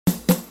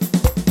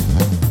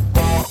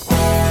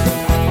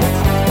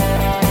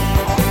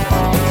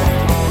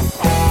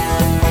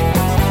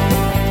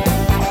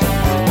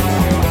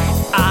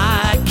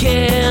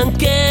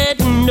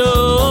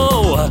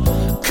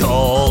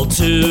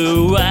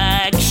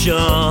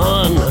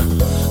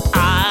action.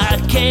 I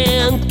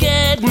can't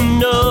get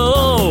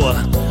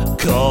no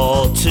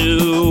call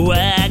to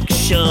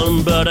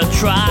action, but I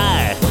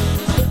try,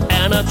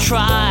 and I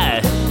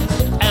try,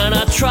 and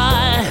I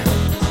try,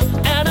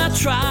 and I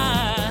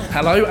try.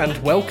 Hello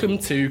and welcome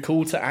to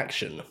Call to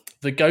Action,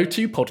 the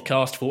go-to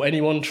podcast for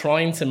anyone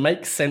trying to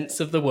make sense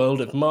of the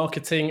world of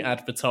marketing,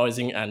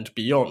 advertising and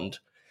beyond.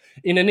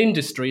 In an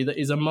industry that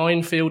is a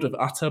minefield of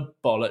utter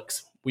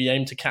bollocks, we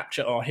aim to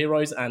capture our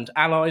heroes and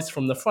allies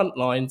from the front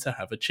line to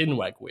have a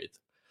chinwag with.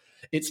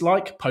 It's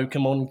like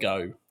Pokemon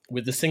Go,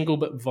 with the single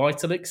but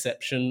vital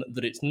exception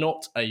that it's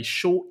not a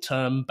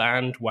short-term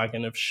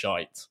bandwagon of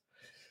shite.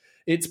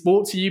 It's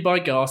brought to you by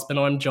Gasp, and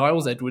I'm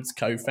Giles Edwards,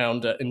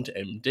 co-founder and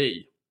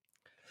MD.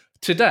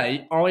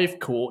 Today, I've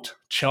caught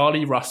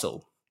Charlie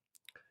Russell.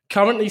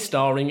 Currently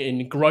starring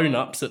in Grown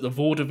Ups at the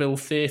Vaudeville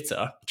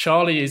Theatre,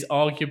 Charlie is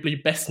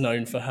arguably best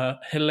known for her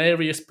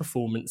hilarious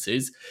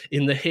performances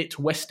in the hit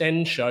West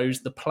End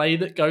shows The Play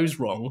That Goes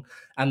Wrong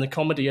and the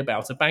comedy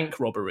about a bank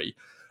robbery,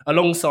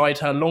 alongside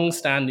her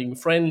long-standing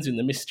friends in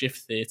the Mischief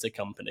Theatre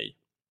Company.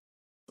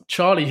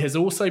 Charlie has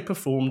also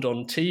performed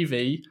on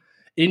TV,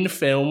 in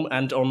film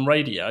and on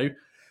radio,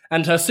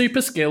 and her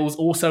super skills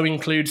also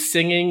include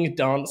singing,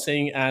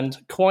 dancing, and,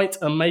 quite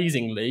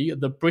amazingly,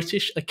 the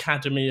British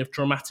Academy of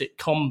Dramatic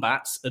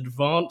Combat's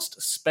advanced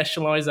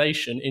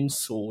specialisation in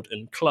sword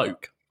and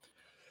cloak.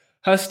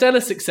 Her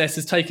stellar success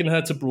has taken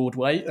her to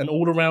Broadway and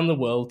all around the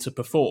world to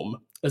perform,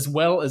 as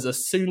well as a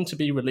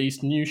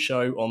soon-to-be-released new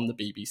show on the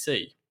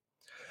BBC.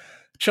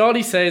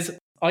 Charlie says,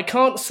 "I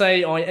can't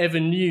say I ever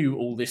knew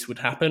all this would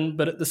happen,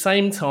 but at the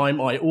same time,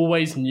 I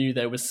always knew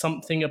there was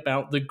something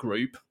about the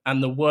group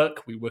and the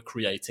work we were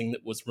creating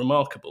that was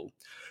remarkable.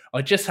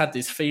 I just had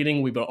this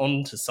feeling we were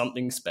on to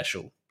something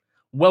special."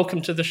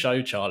 Welcome to the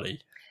show,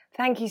 Charlie.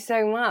 Thank you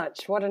so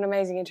much. What an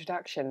amazing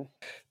introduction.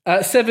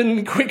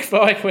 7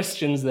 quick-fire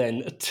questions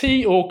then.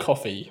 Tea or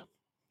coffee?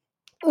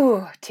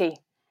 Ooh, tea.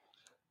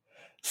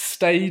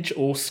 Stage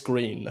or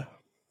screen?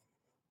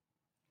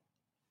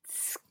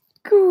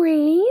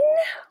 Green?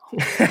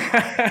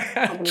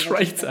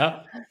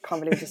 Traitor.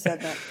 Can't believe you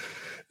said that.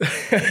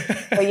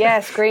 But yeah,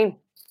 screen.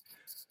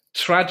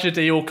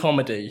 Tragedy or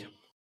comedy?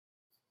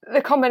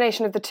 The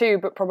combination of the two,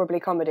 but probably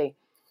comedy.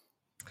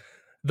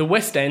 The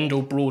West End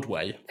or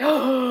Broadway?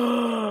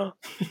 I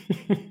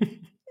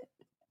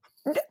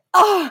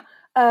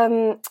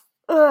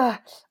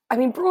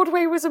mean,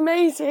 Broadway was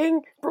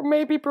amazing, but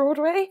maybe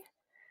Broadway.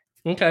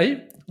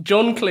 Okay.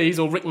 John Cleese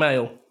or Rick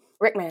Mayall?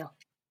 Rick Mayall.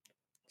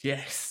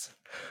 Yes.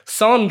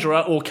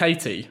 Sandra or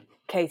Katie?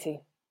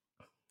 Katie.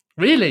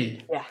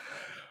 Really? Yeah.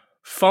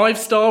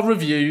 5-star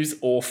reviews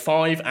or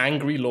 5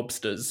 angry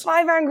lobsters?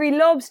 5 angry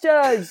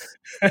lobsters.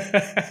 I'm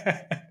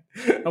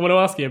going to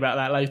ask you about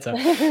that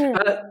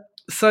later.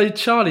 So,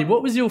 Charlie,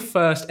 what was your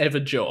first ever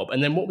job?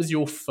 And then what was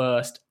your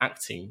first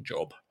acting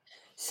job?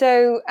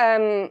 So,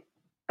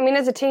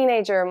 as a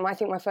teenager, I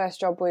think my first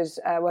job was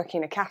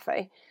working in a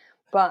cafe.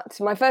 But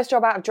my first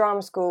job out of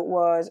drama school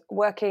was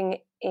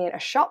working in a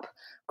shop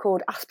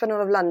called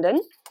Aspinall of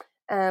London,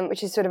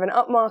 which is sort of an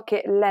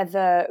upmarket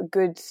leather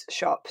goods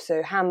shop.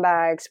 So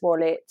handbags,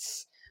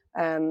 wallets,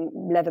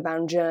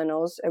 leather-bound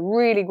journals, a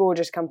really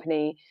gorgeous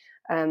company.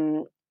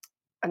 And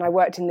I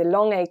worked in the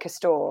Longacre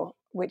store,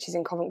 which is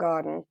in Covent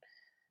Garden.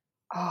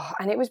 Oh,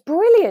 and it was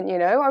brilliant, you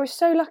know. I was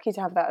so lucky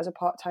to have that as a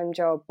part-time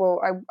job.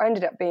 Well, I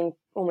ended up being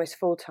almost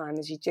full-time,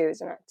 as you do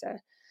as an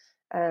actor.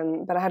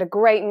 But I had a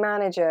great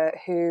manager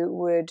who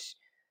would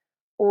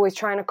always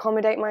try and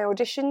accommodate my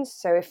auditions.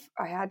 So if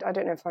I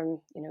don't know if I'm,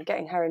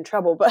 getting her in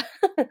trouble, but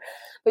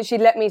but she'd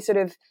let me sort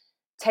of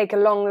take a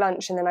long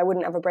lunch and then I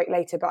wouldn't have a break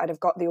later, but I'd have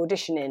got the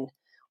audition in.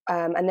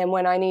 And then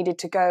when I needed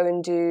to go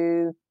and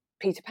do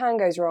Peter Pan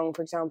Goes Wrong,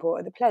 for example,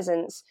 at the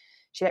Pleasance,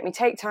 she let me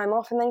take time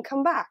off and then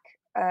come back.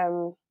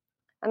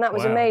 And that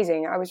was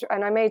amazing.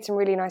 I made some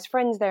really nice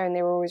friends there and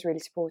they were always really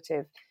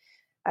supportive.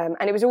 And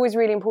it was always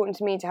really important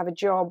to me to have a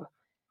job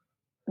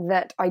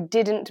that I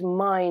didn't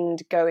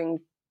mind getting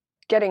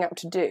up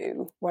to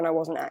do when I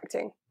wasn't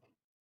acting.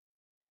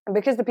 And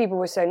because the people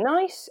were so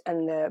nice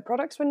and the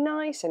products were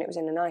nice and it was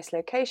in a nice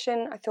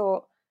location, I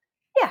thought,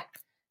 yeah,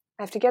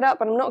 I have to get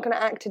up and I'm not going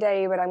to act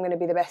today, but I'm going to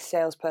be the best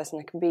salesperson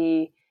I can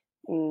be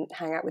and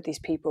hang out with these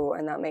people.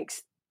 And that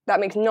makes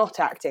not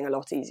acting a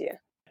lot easier.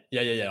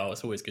 Yeah. Oh,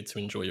 it's always good to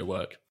enjoy your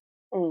work.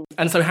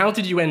 And so how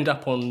did you end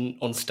up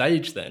on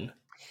stage then?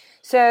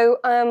 So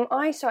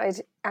I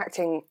started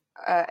acting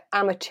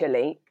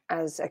amateurly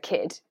as a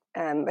kid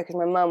because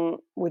my mum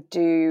would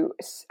do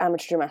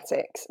amateur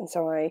dramatics, and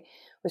so I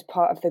was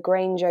part of the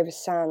Grange over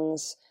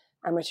Sands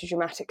Amateur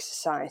Dramatic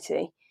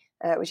Society,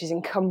 which is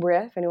in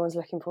Cumbria if anyone's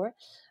looking for it,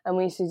 and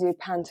we used to do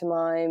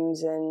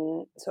pantomimes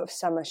and sort of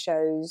summer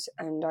shows,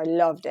 and I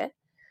loved it.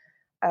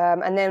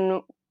 And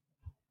then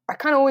I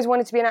kind of always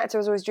wanted to be an actor. I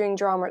was always doing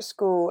drama at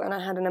school, and I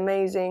had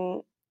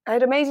amazing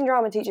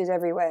drama teachers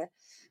everywhere,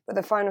 but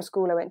the final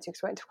school I went to,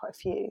 because I went to quite a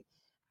few,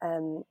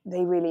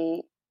 they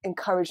really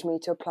encouraged me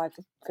to apply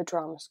for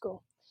drama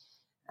school.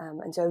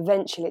 And so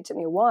eventually, it took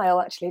me a while,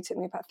 actually. It took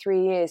me about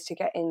 3 years to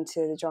get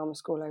into the drama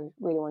school I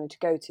really wanted to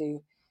go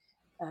to.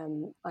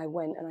 I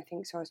went, and I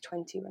was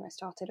 20 when I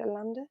started at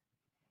LAMDA.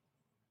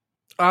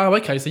 Oh,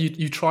 okay. So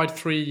you tried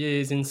 3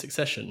 years in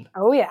succession?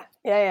 Oh, yeah.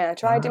 I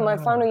tried in my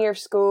final year of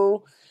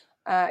school.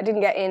 I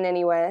didn't get in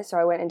anywhere, so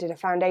I went and did a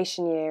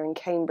foundation year in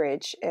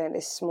Cambridge,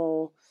 this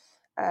small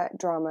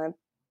drama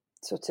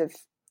sort of,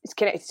 it's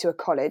connected to a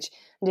college,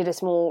 and did a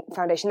small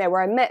foundation there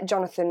where I met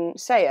Jonathan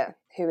Sayer,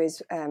 who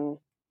is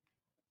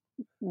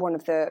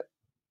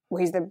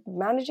he's the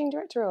managing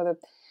director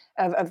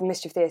of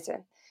Mischief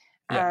Theatre.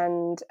 Yeah.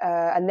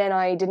 And then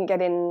I didn't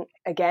get in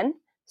again.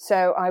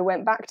 So I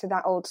went back to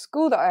that old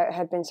school that I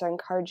had been so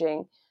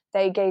encouraging.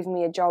 They gave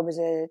me a job as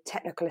a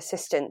technical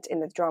assistant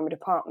in the drama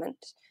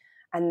department.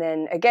 And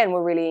then again,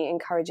 were really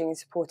encouraging and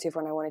supportive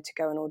when I wanted to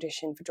go and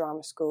audition for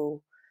drama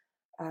school.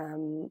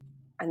 And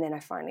then I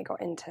finally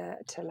got into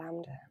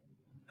LAMDA.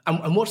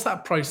 And what's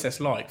that process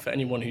like for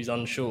anyone who's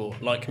unsure,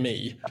 like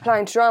me?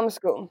 Applying to drama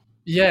school?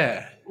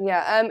 Yeah.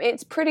 Yeah,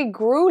 it's pretty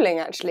grueling,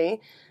 actually.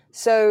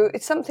 So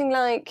it's something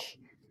like...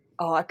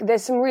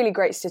 there's some really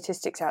great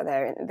statistics out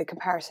there in the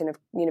comparison of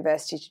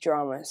university to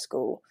drama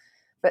school,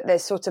 but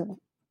there's sort of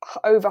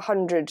over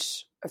 100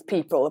 of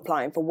people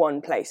applying for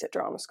one place at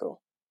drama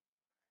school.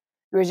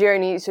 Whereas you're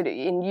only sort of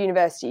in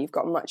university, you've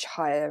got much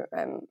higher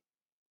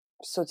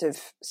sort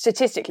of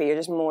statistically, you're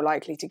just more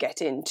likely to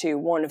get into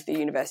one of the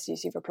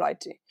universities you've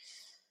applied to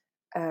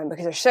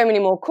because there's so many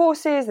more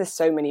courses, there's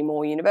so many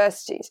more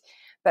universities.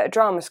 But at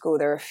drama school,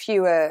 there are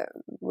fewer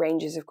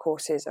ranges of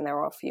courses and there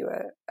are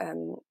fewer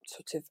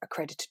sort of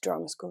accredited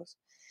drama schools.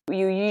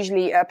 You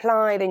usually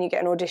apply, then you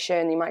get an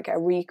audition, you might get a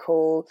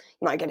recall,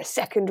 you might get a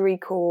second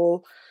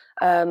recall,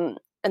 and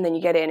then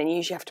you get in and you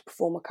usually have to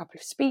perform a couple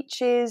of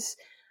speeches.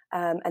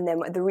 And then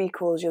at the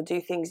recalls, you'll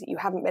do things that you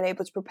haven't been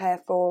able to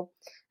prepare for.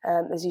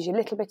 There's usually a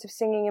little bit of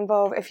singing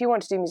involved. If you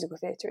want to do musical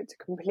theatre, it's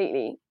a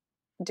completely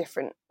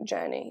different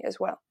journey as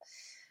well.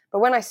 But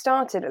when I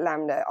started at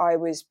LAMDA, I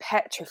was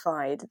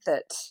petrified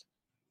that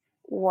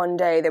one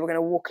day they were going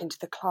to walk into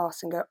the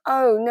class and go,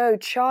 "Oh, no,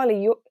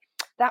 Charlie,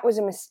 that was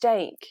a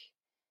mistake.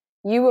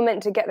 You were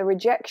meant to get the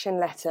rejection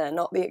letter,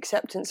 not the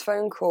acceptance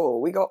phone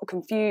call. We got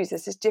confused.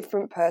 There's this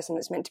different person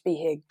that's meant to be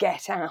here.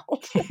 Get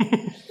out."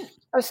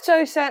 I was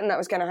so certain that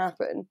was going to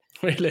happen.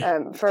 Really?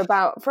 For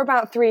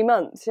about 3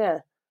 months,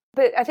 yeah.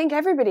 But I think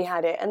everybody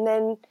had it. And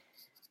then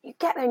you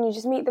get there and you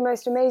just meet the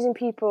most amazing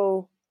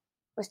people,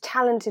 most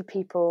talented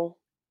people.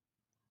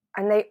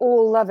 And they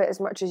all love it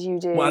as much as you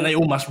do. Well, and they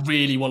all must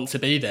really want to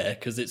be there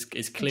because it's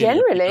clearly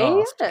generally,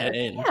 to yeah, get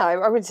in. Yeah,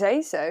 I would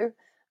say so.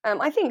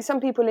 I think some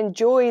people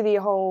enjoy the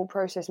whole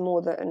process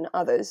more than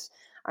others,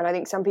 and I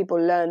think some people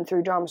learn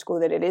through drama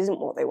school that it isn't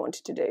what they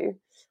wanted to do,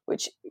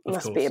 which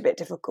must be a bit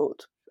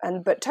difficult,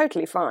 but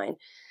totally fine.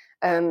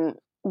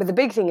 But the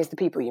big thing is the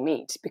people you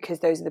meet,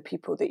 because those are the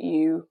people that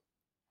you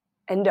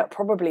end up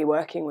probably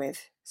working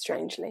with.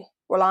 Strangely,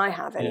 well, I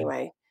have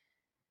anyway.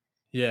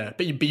 Yeah,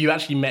 but you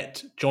actually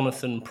met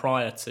Jonathan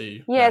prior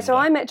to LAMDA. So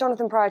I met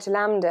Jonathan prior to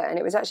LAMDA, and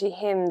it was actually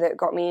him that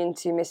got me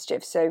into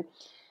Mischief. So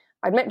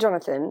I'd met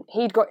Jonathan,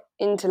 he'd got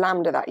into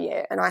LAMDA that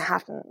year, and I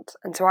hadn't.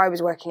 And so I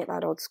was working at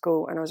that old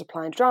school, and I was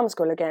applying to drama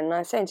school again, and I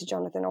was saying to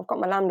Jonathan, "I've got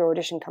my LAMDA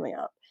audition coming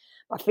up.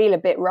 I feel a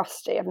bit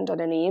rusty. I haven't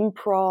done any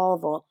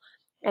improv or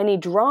any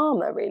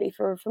drama, really,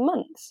 for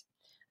months."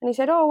 And he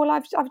said, "Oh, well,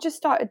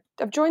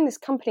 I've joined this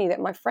company that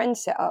my friend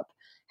set up,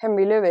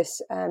 Henry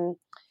Lewis,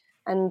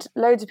 and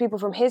loads of people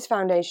from his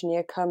foundation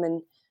year come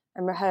and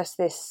rehearse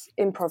this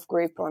improv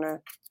group on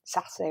a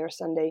Saturday or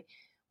Sunday.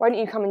 Why don't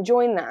you come and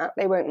join that?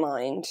 They won't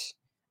mind.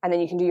 And then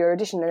you can do your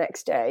audition the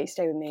next day,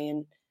 stay with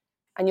me,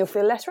 and you'll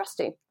feel less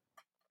rusty."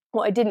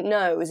 What I didn't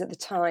know was at the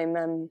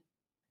time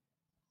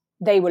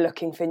they were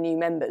looking for new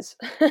members,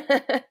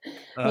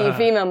 new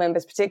female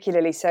members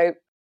particularly. So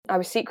I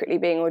was secretly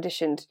being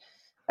auditioned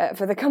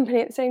for the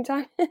company at the same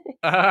time.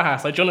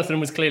 So Jonathan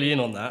was clearly in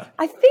on that.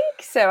 I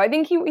think so. I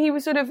think he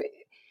was sort of...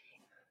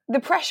 The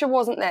pressure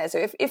wasn't there,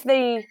 so if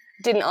they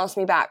didn't ask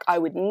me back, I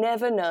would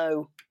never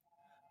know.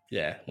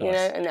 Yeah, nice. You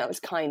know, and that was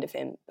kind of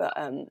him. But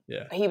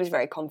he was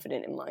very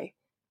confident in my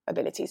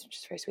abilities, which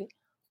is very sweet.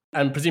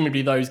 And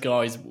presumably those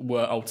guys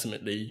were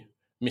ultimately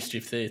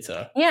Mischief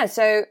Theatre. Yeah,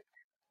 so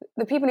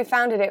the people who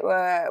founded it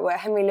were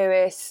Henry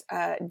Lewis,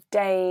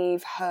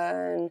 Dave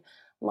Hearn,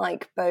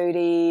 Mike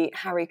Bodie,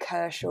 Harry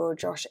Kershaw,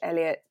 Josh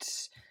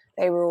Elliott.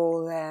 They were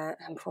all there,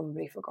 and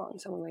probably forgotten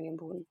someone really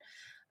important.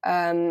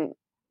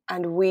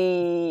 And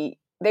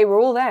they were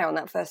all there on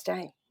that first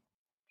day.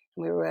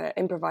 We were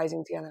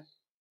improvising together.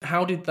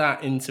 How did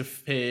that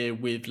interfere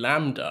with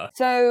LAMDA?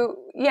 So,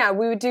 yeah,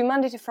 we would do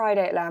Monday to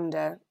Friday at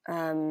LAMDA.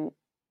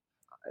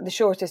 The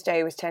shortest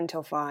day was 10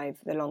 till 5.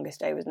 The longest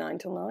day was 9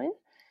 till 9.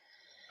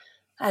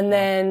 And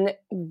then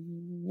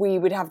we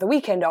would have the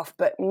weekend off,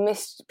 but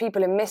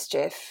people in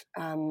Mischief,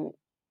 and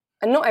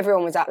not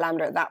everyone was at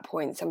LAMDA at that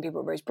point. Some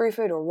people were Rose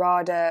Bruford or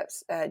RADA.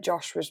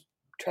 Josh was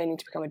training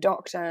to become a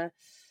doctor.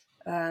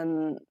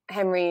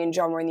 Henry and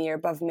John were in the year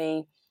above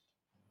me.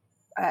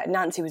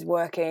 Nancy was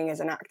working as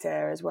an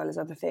actor as well as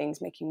other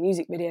things, making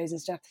music videos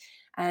and stuff.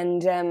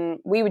 And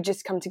we would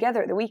just come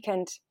together at the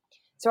weekend.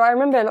 So I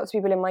remember lots of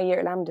people in my year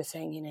at Lambda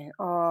saying, you know,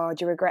 oh,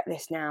 do you regret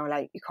this now?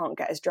 Like, you can't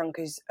get as drunk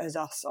as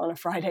us on a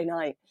Friday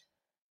night.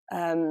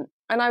 And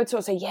I would sort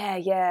of say,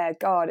 yeah,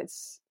 God,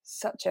 it's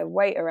such a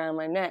weight around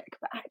my neck.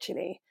 But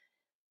actually,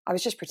 I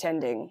was just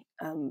pretending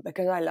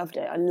because I loved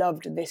it. I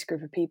loved this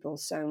group of people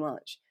so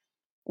much.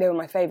 They were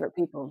my favourite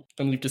people.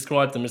 And you've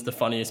described them as the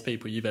funniest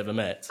people you've ever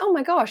met. Oh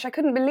my gosh, I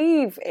couldn't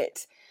believe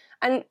it.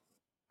 And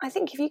I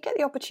think if you get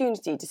the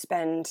opportunity to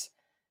spend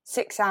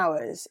 6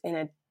 hours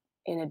in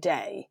a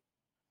day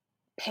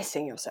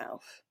pissing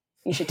yourself,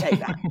 you should take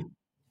that.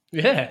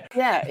 Yeah.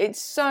 Yeah,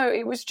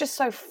 it was just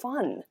so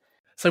fun.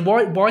 So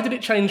why did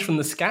it change from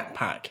the Scat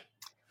Pack?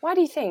 Why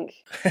do you think?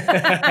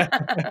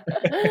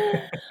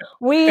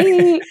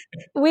 we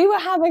were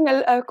having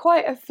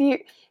quite a few.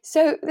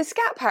 So the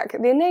Scat Pack,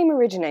 the name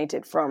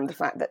originated from the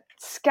fact that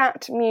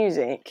scat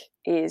music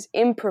is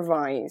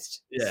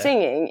improvised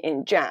singing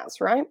in jazz,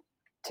 right?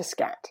 To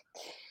scat.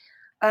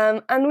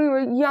 And we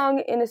were young,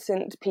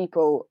 innocent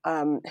people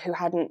who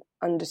hadn't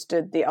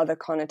understood the other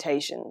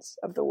connotations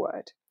of the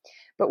word.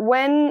 But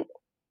when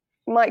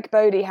Mike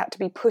Bodie had to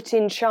be put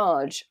in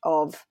charge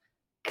of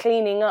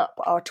cleaning up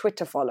our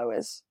Twitter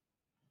followers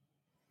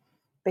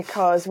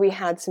because we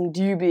had some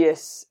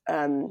dubious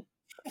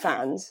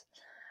fans,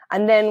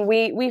 and then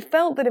we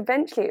felt that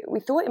eventually we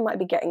thought it might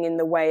be getting in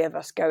the way of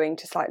us going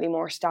to slightly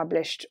more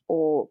established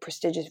or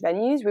prestigious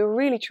venues. We were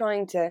really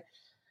trying to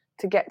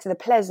get to the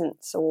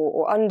Pleasance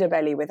or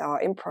Underbelly with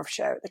our improv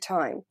show at the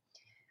time.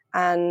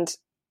 And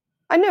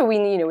I know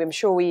I'm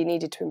sure we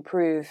needed to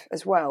improve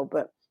as well,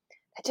 but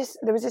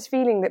there was this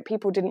feeling that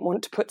people didn't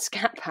want to put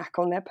Scat Pack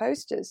on their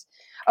posters.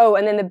 Oh,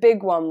 and then the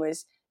big one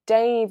was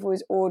Dave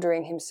was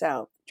ordering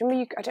himself. Do you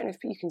remember, I don't know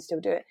if you can still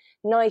do it,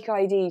 Nike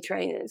ID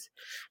trainers,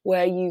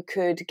 where you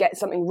could get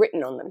something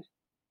written on them.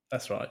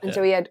 That's right. And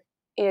so he had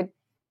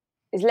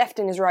his left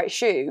and his right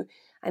shoe,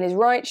 and his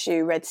right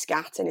shoe read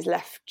Scat and his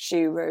left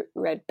shoe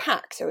read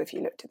Pack. So if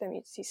you looked at them,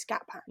 you'd see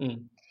Scat Pack.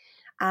 Mm.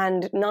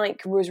 And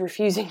Nike was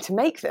refusing to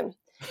make them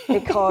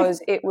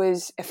because it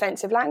was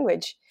offensive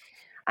language.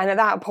 And at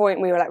that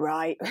point, we were like,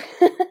 right,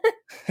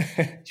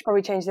 should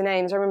probably change the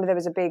names. I remember there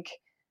was a big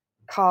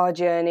car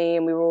journey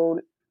and we were all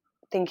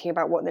thinking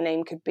about what the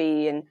name could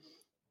be. And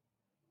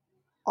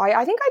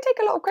I think I take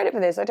a lot of credit for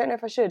this. I don't know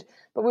if I should.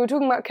 But we were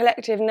talking about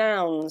collective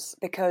nouns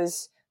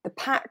because the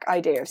pack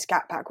idea of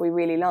Scat Pack we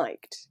really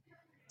liked.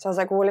 So I was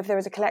like, well, if there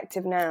was a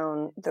collective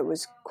noun that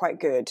was quite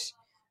good.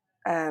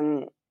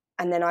 And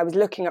then I was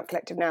looking up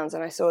collective nouns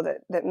and I saw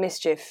that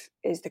mischief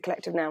is the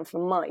collective noun for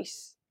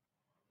mice.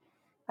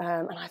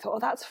 And I thought, oh,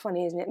 that's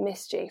funny, isn't it?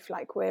 Mischief.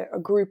 Like, we're a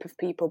group of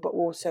people, but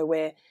also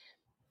we're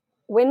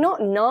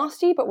not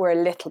nasty, but we're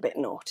a little bit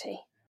naughty.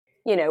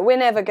 You know, we're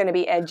never going to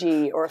be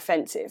edgy or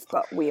offensive,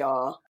 but we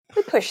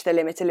push the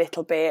limit a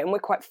little bit and we're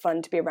quite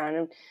fun to be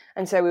around.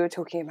 And so we were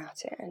talking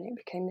about it and it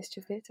became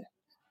Mischief Theatre.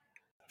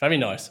 Very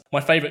nice.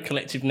 My favourite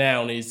collective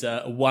noun is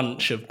a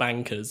wunch of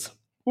bankers.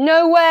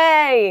 No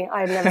way!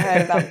 I've never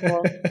heard of that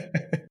before.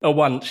 A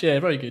wunch, yeah,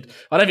 very good.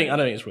 I don't think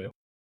it's real.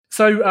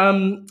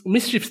 So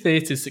Mischief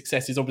Theatre's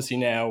success is obviously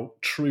now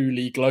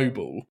truly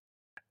global.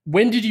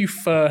 When did you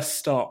first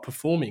start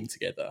performing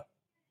together?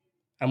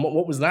 And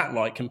what was that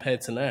like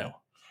compared to now?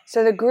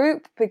 So the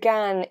group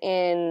began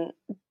in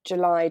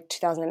July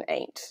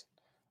 2008.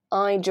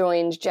 I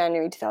joined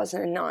January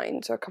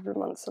 2009, so a couple of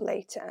months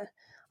later.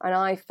 And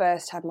I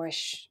first had my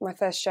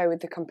first show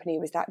with the company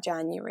was that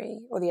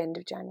January or the end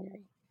of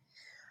January.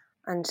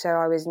 And so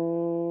I was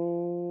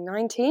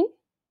 19.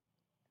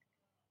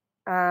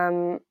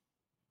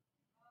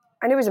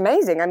 And it was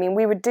amazing. I mean,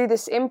 we would do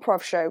this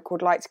improv show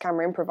called Lights,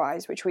 Camera,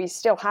 Improvise, which we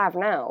still have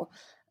now.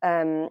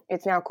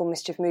 It's now called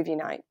Mischief Movie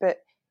Night, but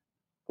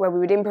where we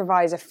would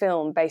improvise a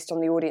film based on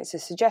the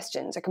audience's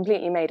suggestions, a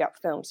completely made-up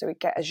film. So we'd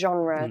get a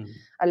genre,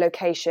 a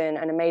location,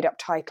 and a made-up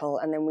title,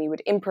 and then we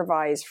would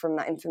improvise from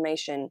that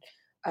information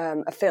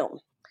a film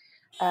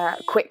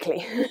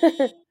quickly.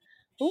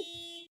 Ooh,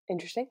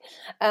 interesting.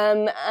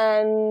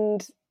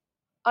 And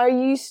I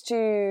used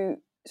to...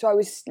 So I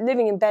was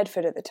living in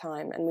Bedford at the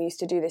time, and we used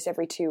to do this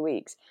every 2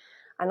 weeks.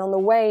 And on the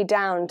way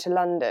down to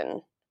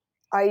London,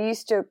 I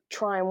used to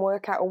try and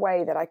work out a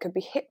way that I could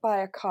be hit by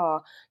a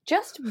car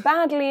just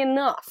badly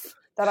enough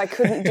that I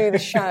couldn't do the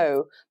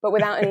show, but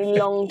without any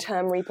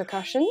long-term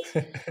repercussions.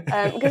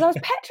 Because I was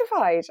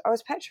petrified. I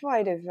was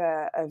petrified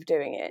of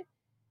doing it.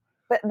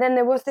 But then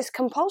there was this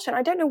compulsion.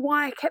 I don't know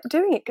why I kept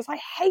doing it, because I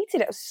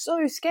hated it. I was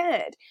so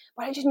scared.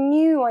 But I just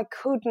knew I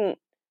couldn't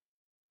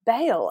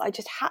bail. I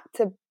just had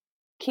to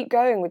keep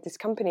going with this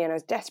company, and I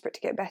was desperate to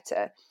get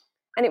better.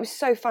 And it was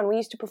so fun. We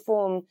used to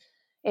perform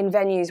in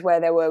venues where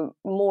there were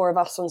more of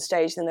us on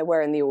stage than there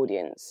were in the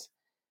audience.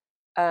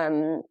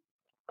 Or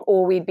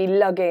we'd be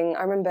lugging,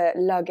 I remember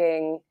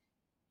lugging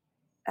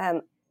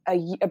a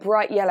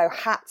bright yellow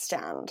hat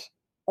stand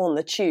on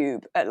the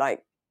tube at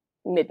like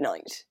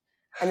midnight,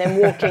 and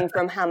then walking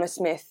from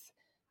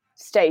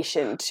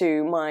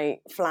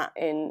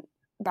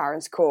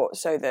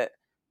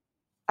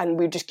and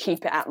we'd just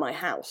keep it at my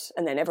house.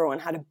 And then everyone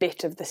had a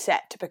bit of the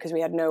set because we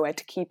had nowhere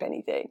to keep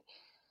anything.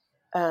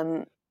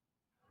 And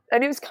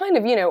it was kind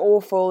of,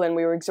 awful, and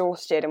we were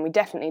exhausted, and we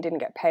definitely didn't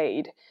get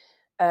paid.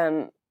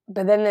 But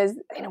then there's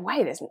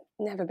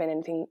never been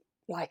anything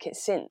like it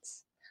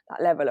since.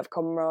 That level of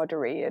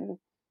camaraderie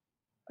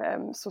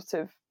and sort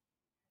of,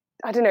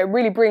 I don't know, it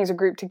really brings a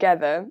group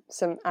together,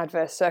 some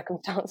adverse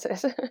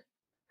circumstances.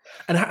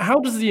 And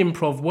how does the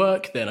improv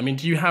work then? I mean,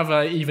 do you have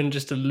even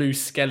just a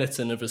loose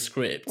skeleton of a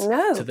script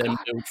to then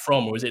build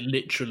from, or is it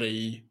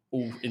literally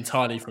all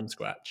entirely from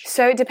scratch?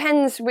 So it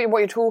depends what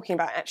you're talking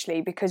about,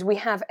 actually, because we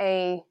have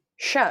an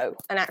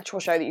actual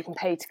show that you can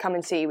pay to come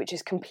and see, which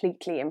is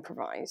completely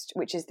improvised,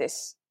 which is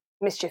this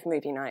mischief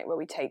movie night where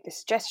we take the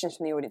suggestions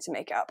from the audience and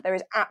make it up. There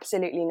is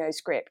absolutely no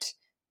script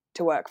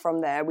to work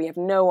from there. We have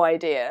no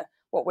idea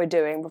what we're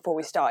doing before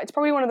we start. It's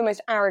probably one of the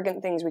most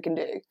arrogant things we can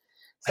do.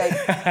 So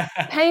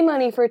pay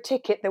money for a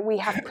ticket that we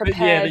have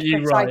prepared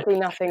precisely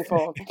nothing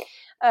for.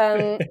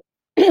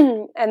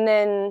 And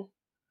then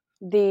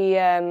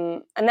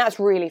and that's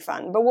really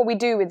fun. But what we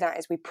do with that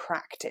is we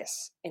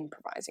practice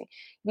improvising.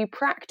 If you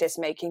practice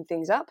making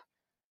things up,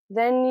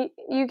 then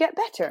you get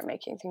better at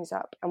making things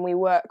up. And we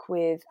work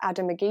with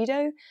Adam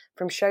Megiddo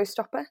from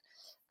Showstopper.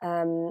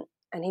 And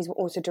he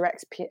also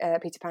directs Peter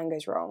Pan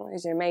Goes Wrong.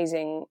 He's an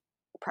amazing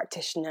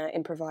practitioner,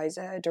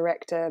 improviser,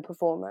 director,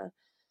 performer.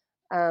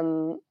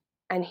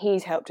 And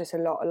he's helped us a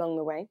lot along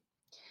the way.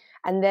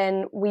 And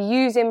then we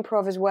use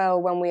improv as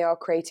well when we are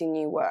creating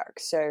new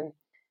work.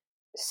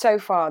 So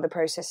far, the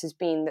process has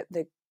been that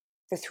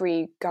the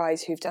three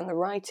guys who've done the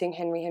writing,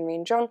 Henry,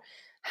 and John,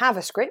 have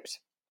a script.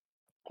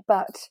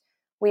 But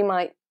we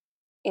might,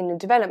 in the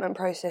development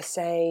process,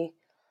 say,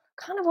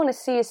 kind of want to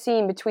see a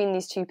scene between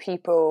these two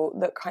people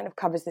that kind of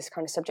covers this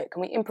kind of subject.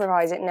 Can we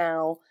improvise it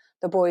now?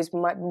 The boys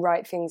might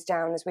write things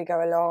down as we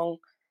go along,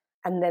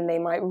 and then they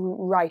might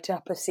write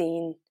up a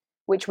scene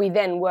which we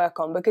then work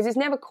on, because it's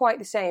never quite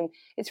the same.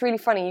 It's really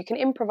funny. You can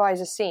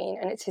improvise a scene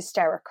and it's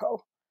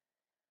hysterical.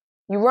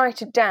 You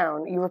write it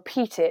down, you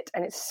repeat it,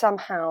 and it's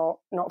somehow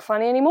not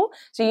funny anymore.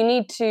 So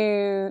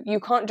you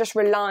can't just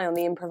rely on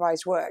the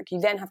improvised work.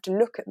 You then have to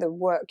look at the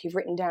work you've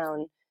written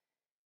down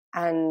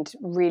and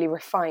really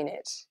refine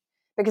it.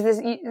 Because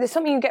there's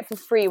something you get for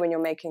free when you're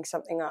making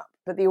something up,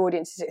 but the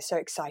audience is so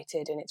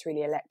excited and it's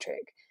really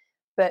electric.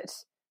 But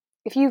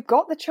if you've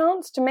got the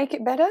chance to make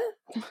it better,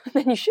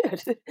 then you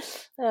should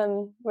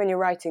when you're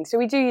writing. So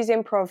we do use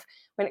improv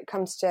when it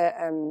comes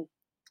to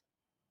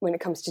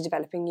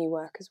developing new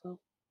work as well.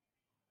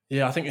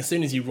 Yeah, I think as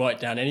soon as you write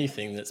down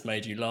anything that's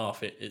made you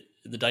laugh,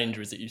 the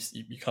danger is that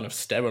you kind of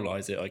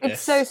sterilise it, I guess.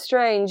 It's so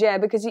strange, yeah,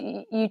 because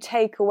you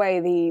take away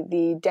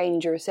the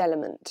dangerous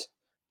element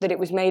that it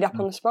was made up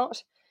on the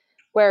spot.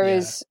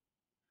 Whereas,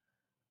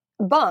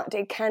 but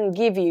it can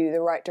give you the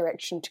right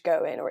direction to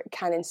go in, or it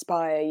can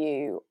inspire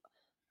you.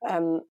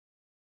 And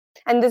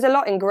there's a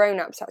lot in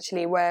grown-ups,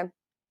 actually, where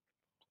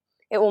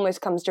it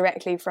almost comes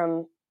directly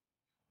from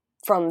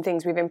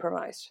things we've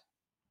improvised.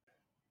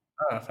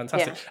 Ah,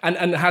 fantastic. Yeah.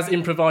 And has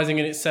improvising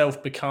in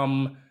itself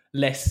become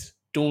less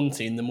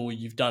daunting the more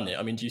you've done it?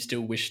 I mean, do you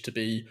still wish to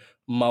be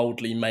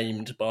mildly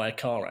maimed by a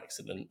car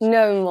accident?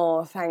 No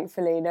more,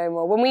 thankfully, no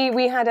more. When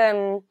we had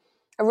a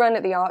run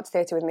at the Arts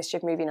Theatre with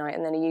Mischief Movie Night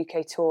and then a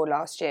UK tour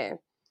last year,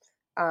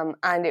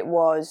 and it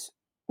was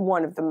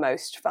one of the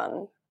most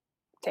fun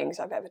things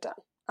I've ever done.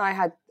 I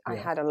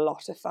had a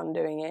lot of fun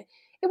doing it.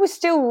 It was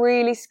still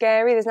really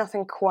scary. There's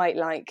nothing quite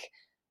like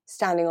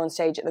standing on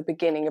stage at the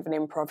beginning of an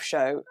improv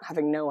show,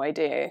 having no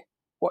idea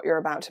what you're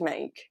about to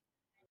make.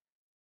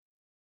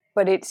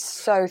 But it's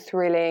so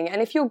thrilling.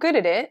 And if you're good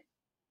at it,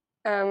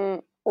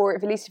 or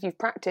at least if you've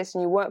practiced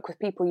and you work with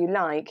people you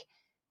like,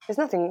 there's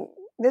nothing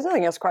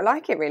else quite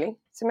like it, really.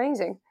 It's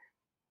amazing.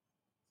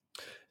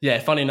 Yeah,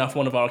 funny enough,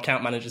 one of our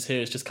account managers here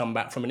has just come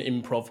back from an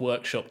improv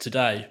workshop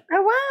today.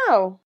 Oh,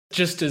 wow.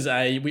 Just as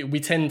we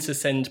tend to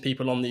send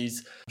people on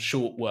these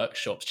short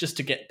workshops just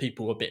to get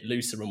people a bit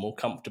looser and more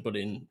comfortable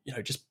in,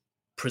 just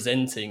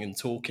presenting and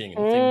talking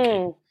and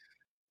thinking.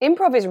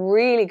 Improv is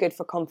really good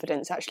for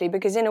confidence, actually,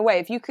 because in a way,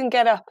 if you can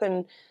get up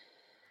and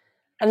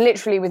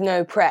literally with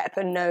no prep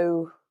and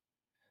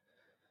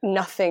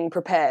nothing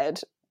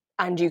prepared,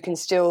 and you can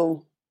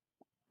still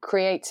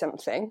create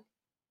something,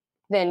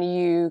 then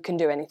you can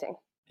do anything.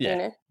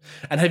 Yeah.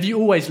 And have you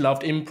always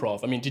loved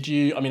improv? I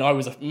mean, I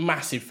was a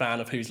massive fan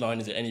of Whose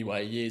Line Is It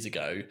Anyway years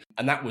ago,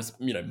 and that was,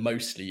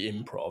 mostly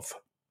improv.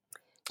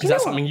 Is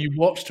that something you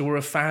watched or were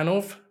a fan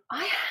of?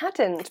 I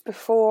hadn't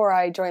before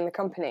I joined the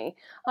company.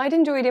 I'd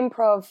enjoyed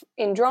improv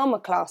in drama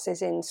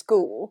classes in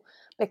school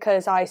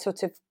because I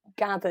sort of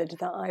gathered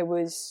that I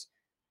was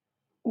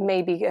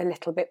maybe a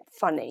little bit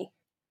funny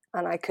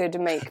and I could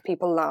make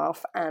people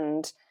laugh,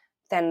 and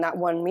then that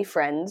won me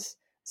friends.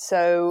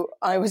 So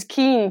I was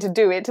keen to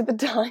do it at the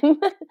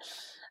time.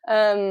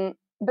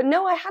 But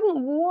no, I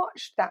hadn't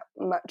watched that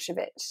much of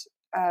it.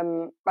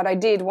 But I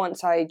did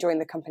once I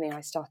joined the company. I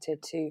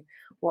started to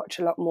watch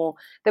a lot more.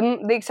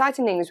 The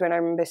exciting thing was when I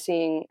remember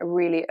seeing a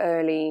really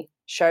early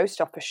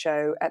Showstopper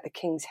show at the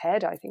King's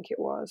Head, I think it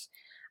was,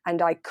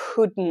 and I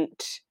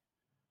couldn't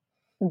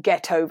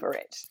get over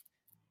it.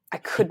 I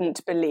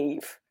couldn't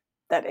believe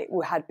that it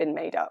had been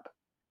made up.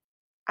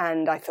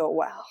 And I thought,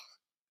 wow.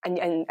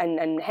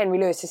 And Henry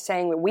Lewis is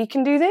saying that we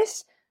can do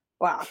this?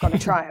 Well, I've got to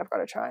try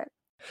it.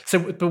 So,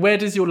 but where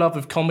does your love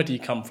of comedy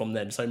come from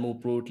then, so more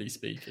broadly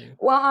speaking?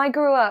 Well, I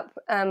grew up...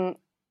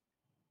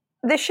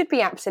 there should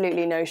be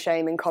absolutely no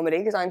shame in comedy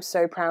because I'm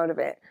so proud of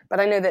it. But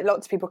I know that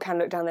lots of people can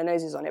look down their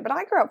noses on it. But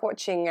I grew up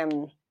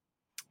watching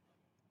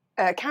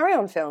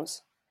carry-on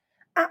films.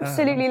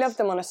 Absolutely loved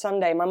them on a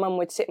Sunday. My mum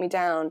would sit me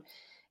down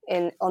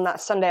on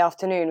that Sunday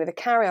afternoon with a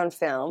carry-on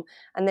film,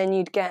 and then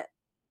you'd get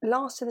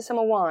Last of the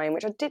Summer Wine,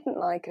 which I didn't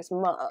like as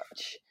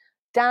much,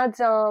 Dad's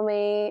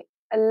Army,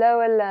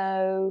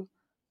 Allo,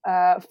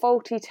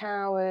 Faulty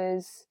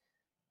Towers,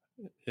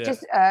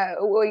 just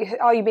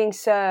Are You Being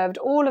Served?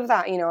 All of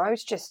that,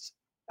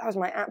 that was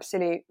my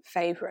absolute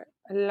favourite.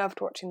 I loved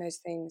watching those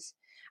things.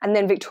 And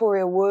then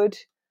Victoria Wood.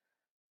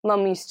 My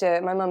mum used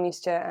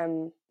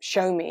to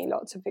show me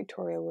lots of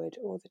Victoria Wood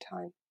all the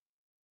time.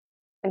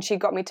 And she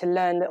got me to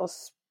learn little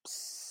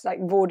like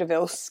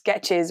vaudeville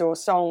sketches or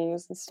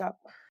songs and stuff.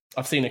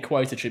 I've seen a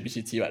quote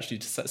attributed to you actually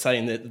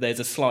saying that there's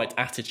a slight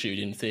attitude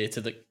in theatre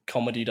that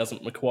comedy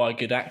doesn't require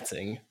good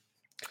acting.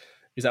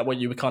 Is that what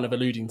you were kind of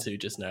alluding to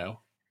just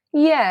now?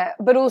 Yeah,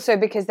 but also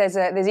because there's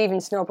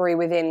even snobbery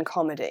within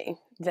comedy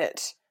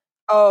that,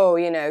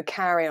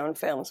 carry-on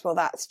films, well,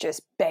 that's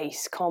just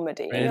base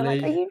comedy. Really? And you're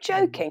like, are you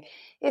joking?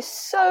 It's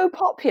so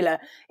popular.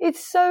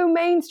 It's so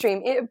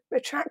mainstream. It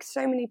attracts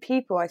so many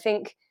people. I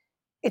think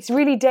it's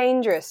really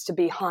dangerous to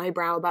be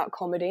highbrow about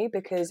comedy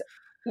because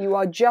you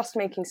are just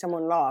making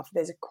someone laugh.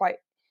 There's quite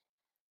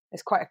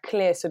a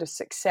clear sort of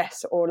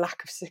success or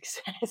lack of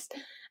success.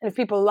 And if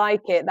people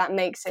like it, that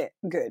makes it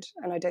good.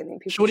 And I don't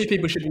think people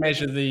people should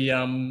measure the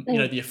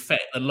the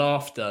effect, the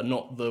laughter,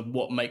 not the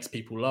what makes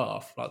people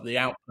laugh, like the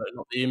output,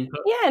 not the input.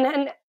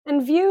 Yeah,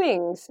 and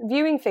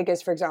viewing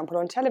figures, for example,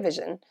 on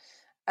television,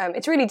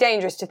 it's really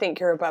dangerous to think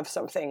you're above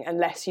something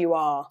unless you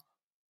are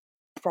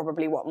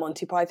probably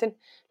Monty Python.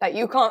 Like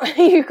you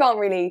can't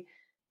really.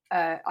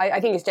 I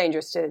think it's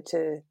dangerous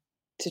to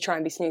try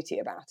and be snooty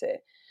about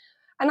it.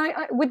 And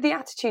I with the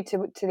attitude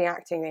to the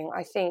acting thing,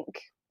 I think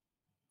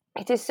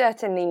it is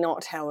certainly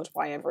not held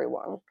by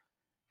everyone,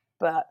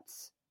 but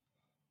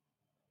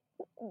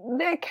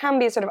there can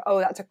be a sort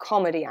of, that's a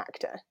comedy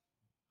actor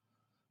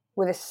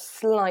with a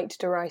slight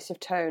derisive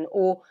tone,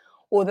 or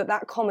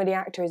that comedy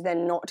actor is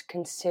then not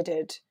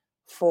considered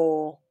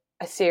for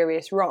a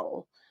serious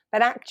role.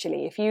 But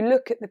actually, if you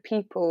look at the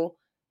people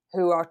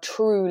who are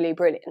truly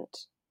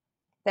brilliant,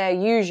 they're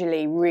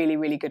usually really,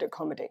 really good at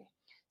comedy.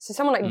 So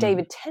someone like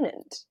David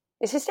Tennant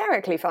is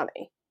hysterically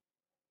funny,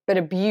 but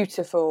a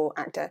beautiful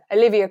actor.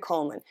 Olivia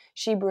Colman,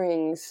 she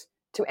brings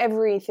to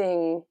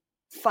everything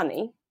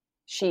funny,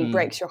 she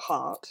breaks your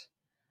heart,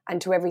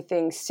 and to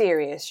everything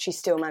serious, she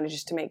still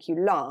manages to make you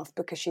laugh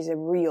because she's a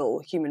real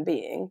human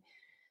being.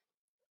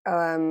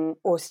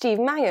 Or Steve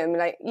Mangum,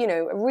 a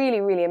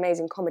really, really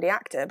amazing comedy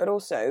actor, but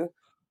also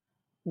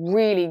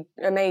really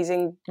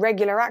amazing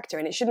regular actor.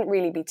 And it shouldn't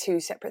really be two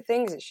separate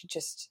things. It should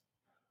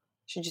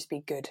just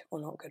be good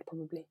or not good,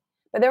 probably.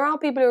 But there are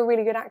people who are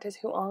really good actors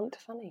who aren't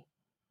funny.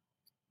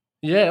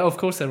 Yeah, of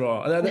course there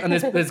are. And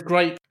there's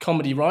great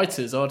comedy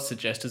writers, I'd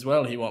suggest, as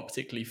well, who aren't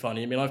particularly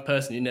funny. I mean, I've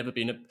personally never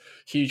been a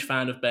huge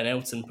fan of Ben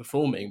Elton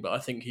performing, but I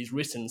think he's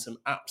written some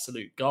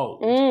absolute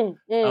gold,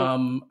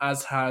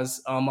 as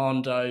has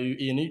Armando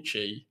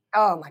Iannucci.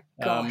 Oh, my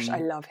gosh, I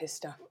love his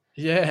stuff.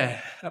 Yeah,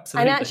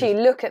 absolutely. And actually,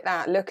 look at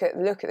that. Look at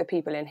the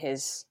people in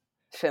his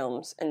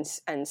films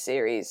and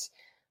series.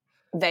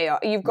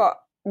 You've got,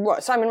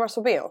 Simon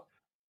Russell Beale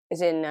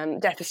is in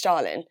Death of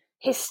Stalin.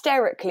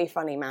 Hysterically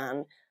funny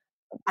man.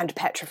 And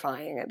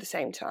petrifying at the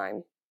same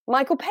time.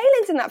 Michael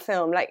Palin's in that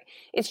film.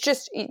 It's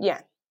just,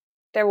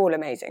 they're all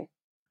amazing.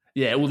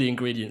 Yeah, all the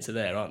ingredients are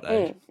there, aren't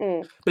they?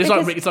 But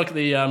it's like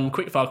the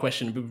quickfire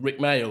question with Rick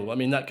Mayall. I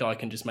mean, that guy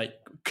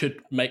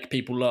could make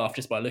people laugh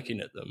just by looking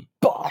at them.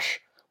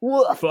 Bosh!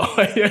 Woof!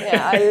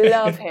 Yeah, I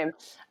love him.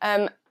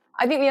 I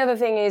think the other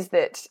thing is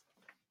that,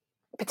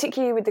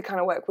 particularly with the kind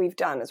of work we've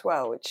done as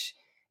well, which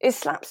is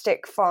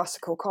slapstick,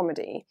 farcical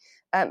comedy,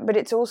 but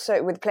it's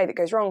also with Play That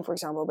Goes Wrong, for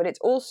example, but it's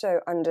also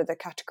under the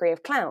category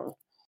of clown.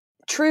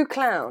 True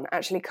clown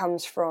actually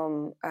comes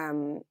from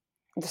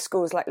the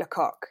schools like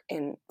Lecoq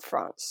in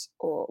France,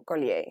 or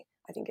Gaulier,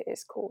 I think it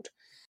is called.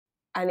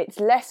 And it's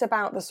less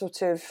about the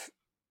sort of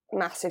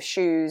massive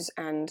shoes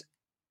and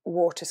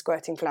water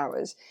squirting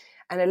flowers,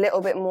 and a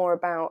little bit more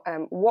about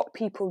what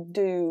people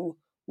do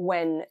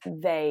when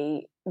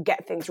they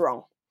get things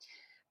wrong.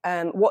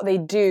 What they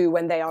do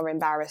when they are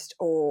embarrassed,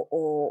 or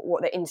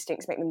what their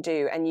instincts make them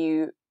do,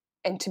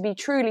 and to be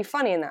truly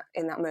funny in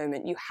that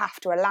moment, you have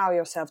to allow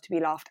yourself to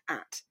be laughed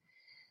at,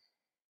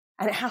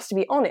 and it has to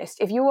be honest.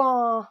 If you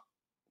are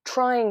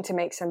trying to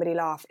make somebody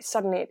laugh,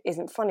 suddenly it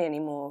isn't funny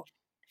anymore.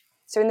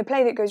 So in the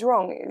Play That Goes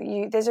Wrong,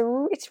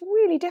 it's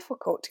really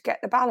difficult to get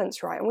the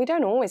balance right, and we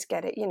don't always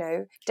get it,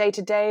 day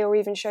to day or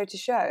even show to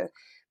show.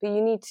 But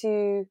it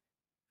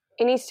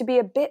needs to be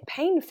a bit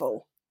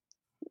painful.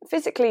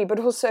 Physically, but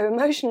also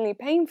emotionally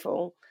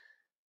painful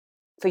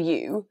for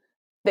you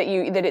that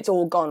it's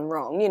all gone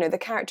wrong. You know, the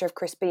character of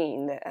Chris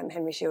Bean that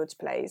Henry Shields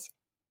plays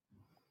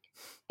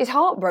is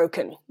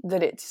heartbroken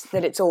that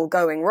it's all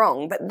going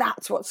wrong, but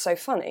that's what's so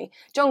funny.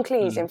 John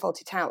Cleese in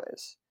Fawlty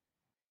Towers,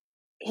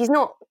 he's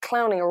not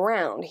clowning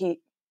around,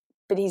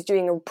 but he's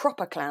doing a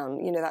proper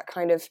clown, you know, that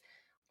kind of,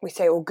 we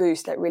say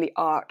Auguste, that really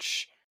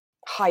arch,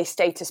 high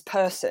status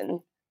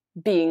person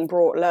being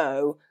brought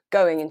low,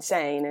 going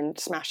insane and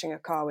smashing a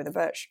car with a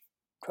birch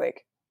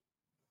twig.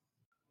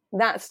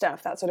 That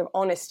stuff, that sort of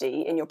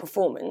honesty in your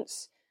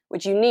performance,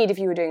 which you need if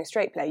you were doing a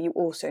straight play, you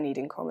also need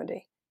in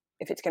comedy,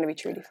 if it's going to be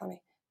truly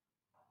funny.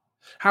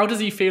 How does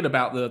he feel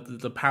about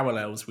the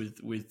parallels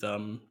with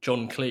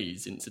John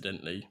Cleese,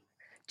 incidentally?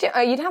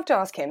 You'd have to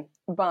ask him,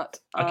 but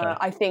Okay.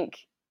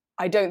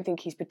 I don't think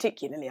he's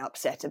particularly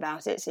upset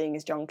about it, seeing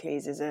as John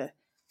Cleese is a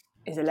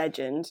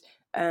legend.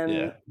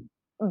 Yeah.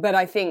 But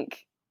I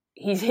think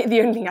the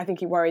only thing I think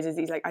he worries is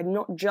he's like, I'm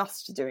not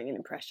just doing an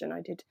impression.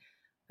 I did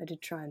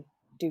try and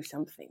do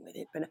something with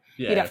it, but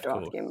you'd have to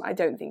ask him. I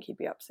don't think he'd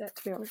be upset,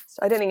 to be honest.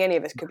 I don't think any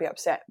of us could be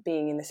upset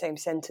being in the same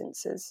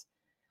sentence as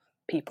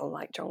people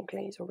like John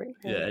Cleese or Rick.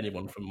 Yeah,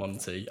 anyone from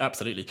Monty,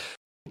 absolutely.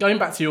 Going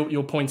back to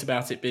your point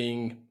about it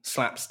being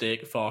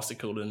slapstick,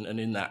 farcical, and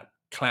in that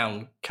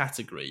clown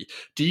category,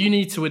 do you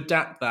need to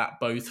adapt that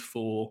both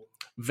for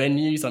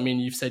venues? I mean,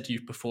 you've said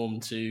you've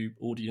performed to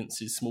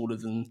audiences smaller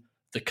than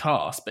the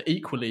cast, but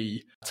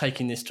equally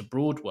taking this to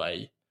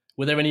Broadway,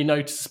 were there any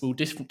noticeable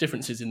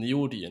differences in the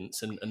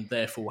audience and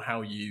therefore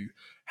how you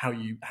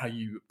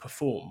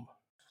perform?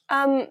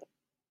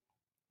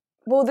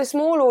 Well, the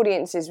small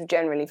audiences were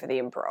generally for the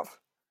improv,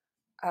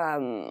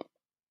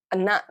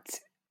 and that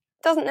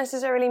doesn't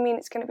necessarily mean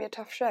it's going to be a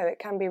tough show. It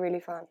can be really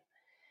fun.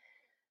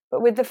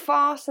 But with the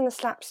farce and the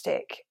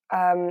slapstick,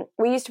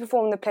 we used to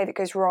perform the play that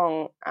goes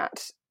wrong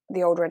at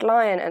the Old Red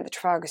Lion and the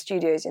Trafalgar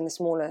Studios in the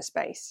smaller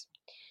space.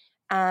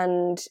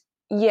 And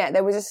yeah,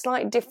 there was a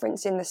slight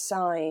difference in the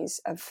size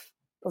of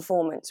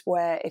performance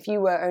where if you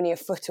were only a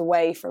foot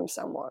away from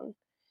someone,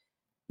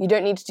 you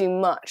don't need to do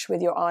much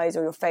with your eyes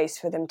or your face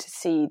for them to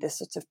see the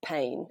sort of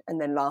pain and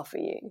then laugh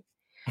at you.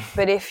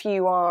 But if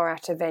you are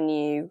at a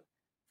venue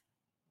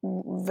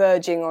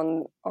verging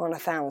on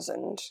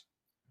 1,000,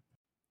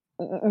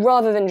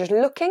 rather than just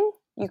looking,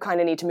 you kind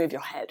of need to move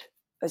your head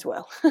as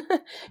well. Do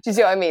you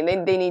see what I mean?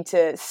 They need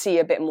to see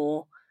a bit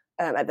more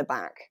at the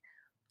back.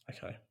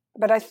 Okay.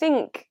 But I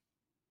think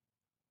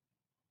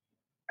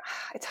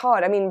it's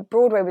hard. I mean,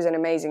 Broadway was an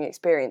amazing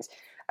experience.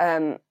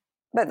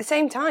 But at the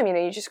same time, you know,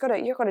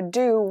 you've got to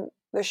do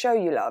the show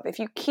you love. If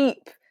you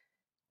keep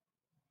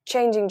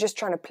changing just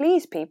trying to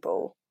please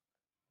people,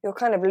 you'll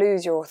kind of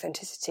lose your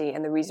authenticity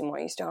and the reason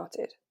why you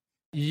started.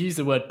 You use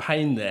the word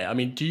pain there. I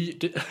mean,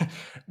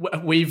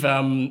 we've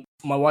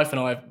my wife and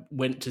I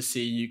went to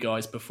see you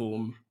guys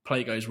perform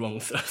Play Goes Wrong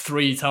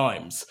 3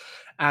 times,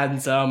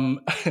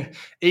 and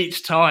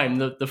each time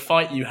the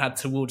fight you had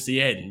towards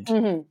the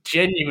end,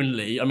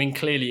 genuinely, I mean,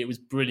 clearly it was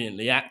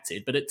brilliantly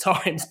acted, but at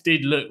times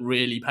did look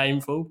really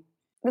painful.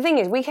 The thing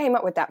is, we came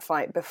up with that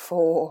fight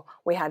before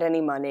we had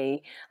any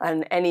money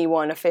and any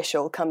one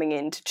official coming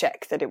in to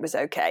check that it was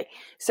okay.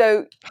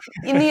 So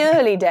in the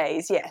early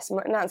days, yes,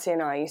 Nancy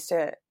and I used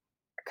to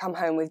come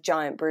home with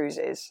giant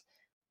bruises,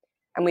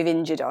 and we've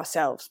injured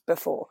ourselves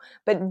before.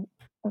 But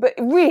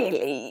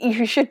really,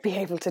 you should be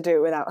able to do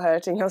it without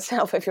hurting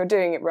yourself if you're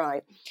doing it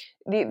right.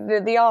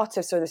 The art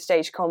of sort of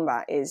stage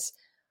combat is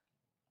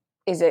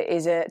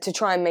to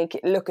try and make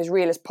it look as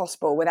real as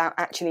possible without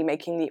actually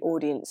making the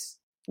audience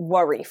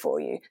worry for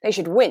you. They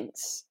should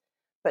wince,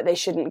 but they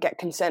shouldn't get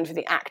concerned for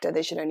the actor.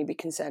 They should only be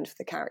concerned for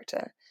the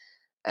character.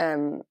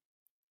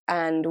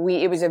 And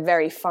it was a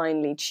very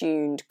finely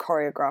tuned,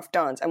 choreographed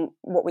dance. And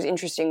what was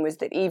interesting was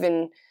that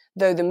even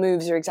though the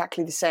moves are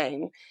exactly the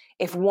same,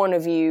 if one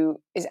of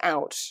you is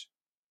out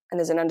and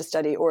there's an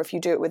understudy, or if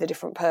you do it with a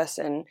different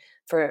person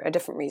for a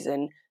different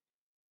reason,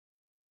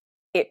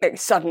 it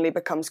suddenly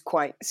becomes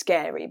quite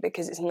scary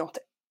because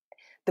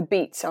the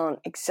beats aren't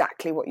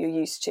exactly what you're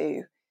used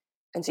to.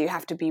 And so you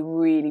have to be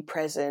really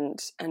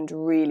present and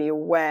really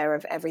aware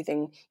of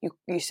everything.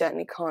 You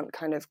certainly can't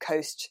kind of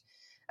coast.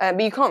 But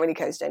you can't really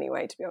coast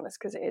anyway, to be honest,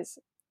 because it is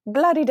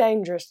bloody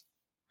dangerous.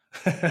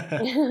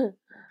 And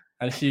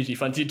hugely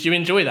fun. Did you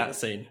enjoy that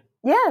scene?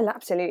 Yeah, I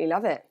absolutely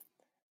love it.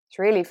 It's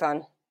really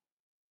fun.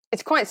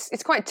 It's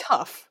quite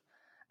tough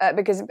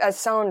because as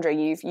Sandra,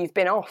 you've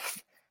been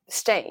off the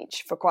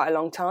stage for quite a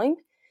long time.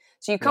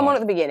 So you come on at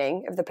the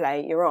beginning of the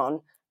play, you're on,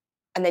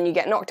 and then you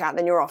get knocked out,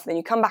 then you're off, then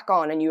you come back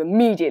on and you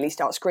immediately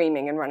start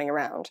screaming and running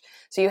around.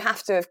 So you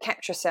have to have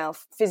kept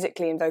yourself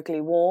physically and vocally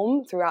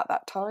warm throughout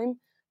that time,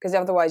 because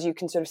otherwise you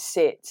can sort of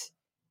sit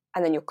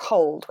and then you're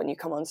cold when you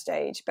come on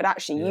stage. But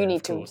actually you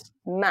need to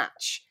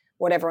match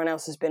what everyone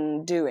else has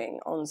been doing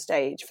on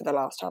stage for the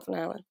last half an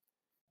hour.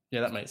 Yeah,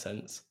 that makes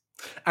sense.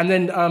 And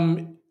then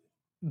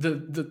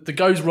the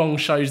Goes Wrong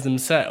shows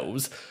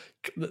themselves,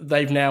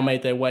 they've now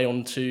made their way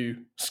onto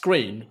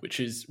screen, which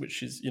is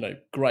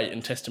great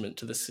and testament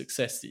to the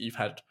success that you've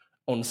had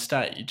on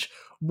stage.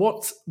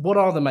 What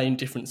are the main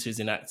differences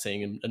in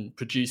acting and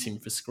producing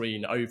for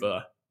screen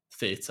over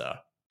theatre?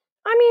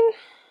 I mean,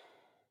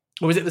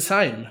 Or is it the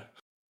same?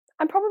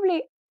 I'm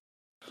probably...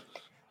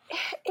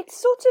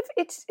 It's sort of...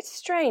 It's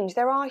strange.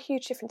 There are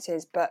huge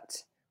differences,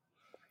 but...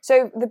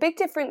 So the big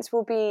difference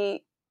will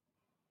be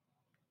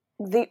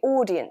the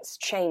audience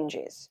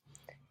changes.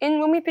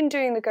 When we've been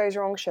doing the Goes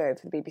Wrong show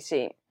for the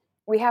BBC,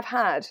 we have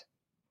had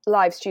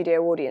live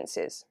studio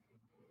audiences,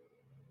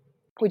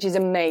 which is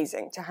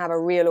amazing to have a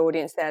real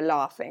audience there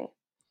laughing.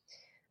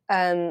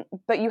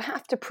 But you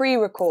have to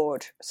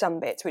pre-record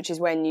some bits, which is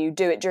when you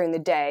do it during the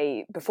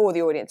day before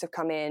the audience have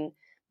come in,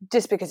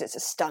 just because it's a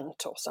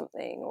stunt or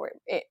something, or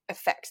it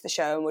affects the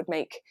show and would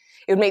make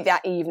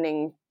that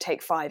evening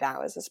take 5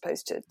 hours as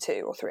opposed to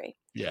 2 or 3.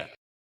 Yeah.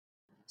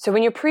 So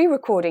when you're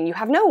pre-recording, you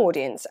have no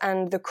audience,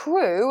 and the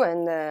crew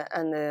and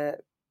the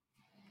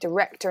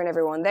director and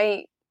everyone,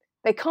 they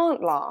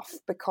can't laugh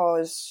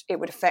because it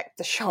would affect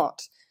the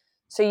shot.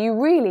 So you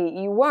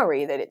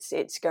worry that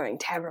it's going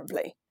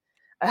terribly.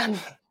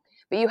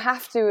 But you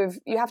have to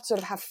sort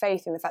of have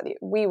faith in the fact that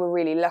we were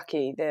really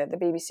lucky. The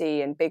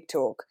BBC and Big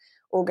Talk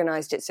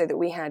organised it so that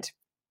we had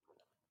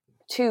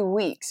 2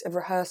 weeks of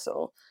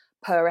rehearsal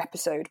per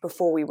episode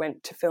before we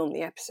went to film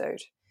the episode.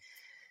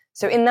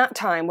 So in that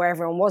time where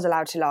everyone was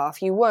allowed to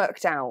laugh, you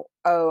worked out,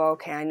 oh,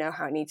 okay, I know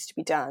how it needs to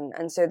be done.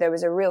 And so there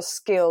was a real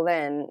skill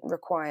then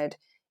required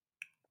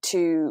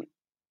to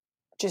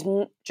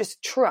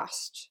just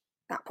trust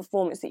that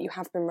performance that you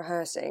have been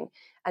rehearsing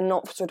and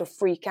not sort of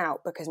freak out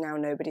because now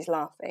nobody's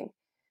laughing.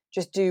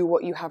 Just do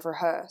what you have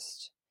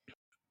rehearsed.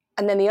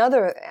 And then the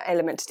other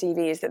element to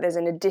TV is that there's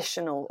an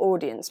additional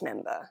audience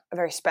member, a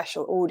very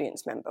special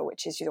audience member,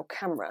 which is your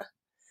camera.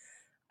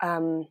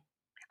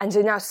 And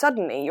so now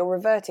suddenly you're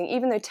reverting,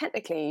 even though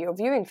technically your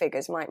viewing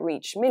figures might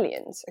reach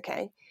millions,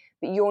 okay,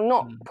 but you're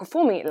not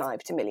performing it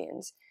live to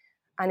millions.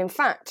 And in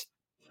fact,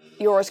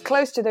 you're as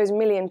close to those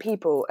million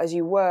people as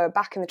you were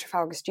back in the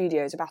Trafalgar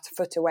Studios, about a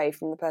foot away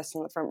from the person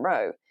on the front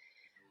row.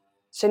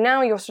 So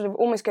now you're sort of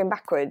almost going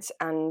backwards,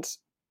 and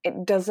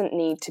it doesn't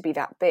need to be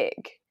that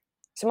big.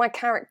 So my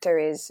character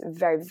is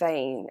very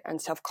vain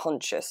and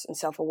self-conscious and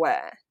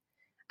self-aware,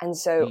 and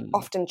so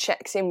often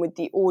checks in with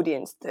the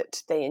audience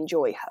that they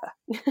enjoy her.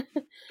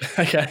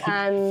 Okay.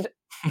 And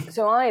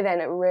so I then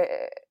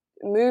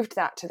moved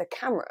that to the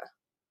camera.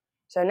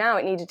 So now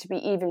it needed to be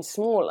even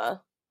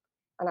smaller,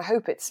 and I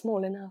hope it's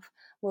small enough.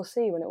 We'll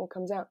see when it all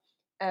comes out.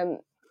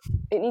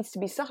 It needs to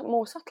be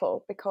more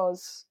subtle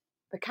because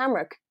the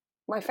camera,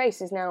 my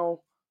face is now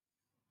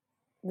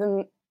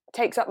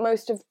takes up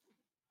most of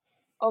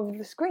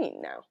the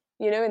screen now,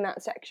 in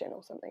that section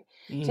or something.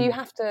 So you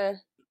have to...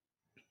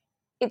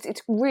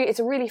 It's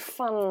a really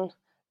fun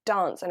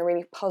dance and a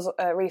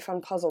really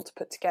fun puzzle to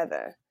put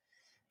together.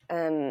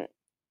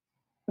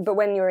 But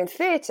when you're in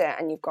theatre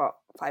and you've got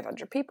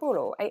 500 people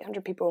or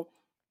 800 people,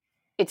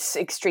 it's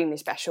extremely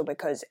special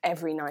because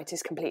every night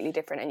is completely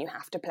different and you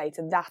have to play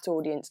to that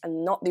audience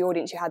and not the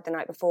audience you had the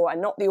night before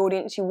and not the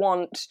audience you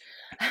want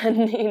and,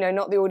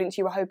 not the audience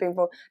you were hoping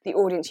for, the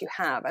audience you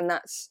have. And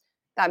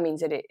that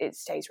means that it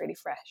stays really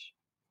fresh.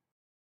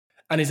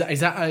 And is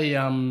that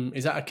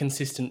a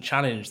consistent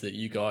challenge that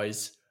you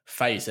guys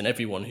face and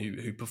everyone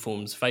who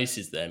performs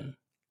faces them?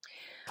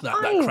 That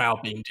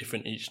crowd being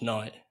different each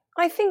night?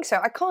 I think so.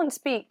 I can't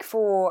speak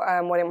for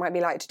what it might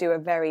be like to do a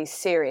very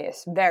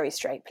serious, very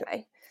straight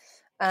play.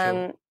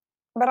 Sure.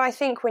 But I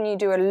think when you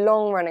do a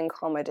long-running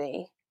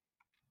comedy,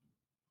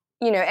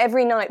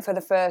 every night for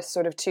the first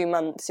sort of 2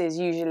 months is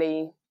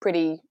usually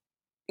pretty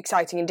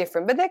exciting and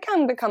different. But there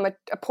can become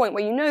a point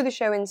where you know the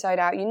show inside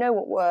out, you know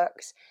what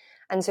works,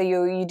 and so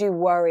you do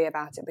worry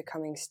about it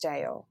becoming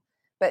stale.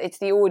 But it's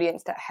the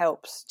audience that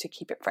helps to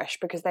keep it fresh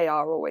because they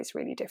are always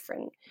really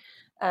different.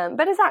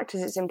 But as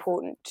actors, it's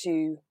important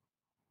to...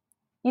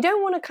 You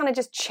don't want to kind of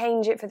just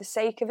change it for the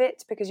sake of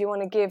it because you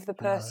want to give the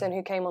person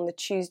who came on the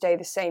Tuesday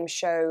the same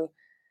show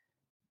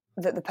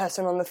that the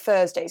person on the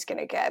Thursday is going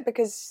to get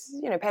because,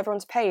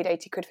 everyone's paid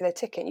 80 quid for their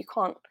ticket. You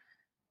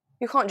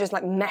can't just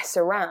like mess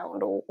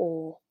around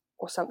or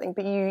something,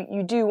 but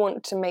you do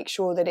want to make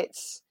sure that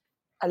it's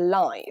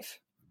alive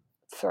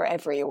for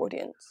every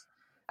audience.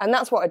 And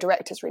that's what a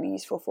director's really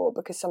useful for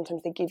because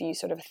sometimes they give you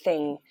sort of a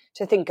thing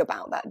to think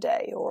about that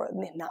day or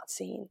in that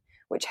scene,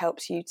 which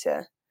helps you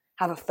to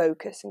have a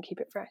focus and keep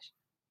it fresh.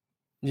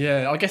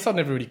 Yeah, I guess I've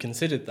never really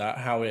considered that,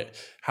 how it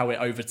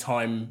over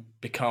time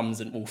becomes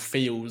and all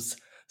feels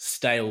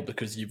stale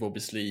because you've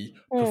obviously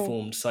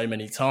performed so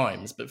many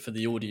times, but for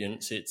the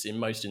audience it's in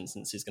most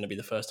instances going to be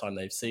the first time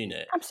they've seen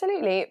it.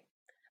 Absolutely.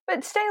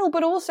 But stale,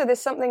 but also there's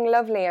something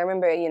lovely. I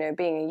remember,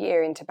 being a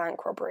year into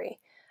Bank Robbery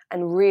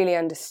and really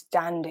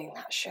understanding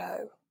that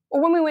show.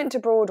 Or when we went to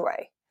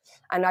Broadway,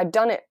 and I'd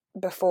done it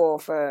before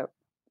for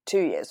 2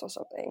 years or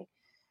something,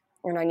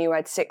 and I knew I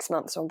had 6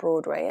 months on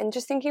Broadway, and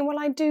just thinking, well,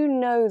 I do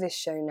know this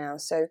show now,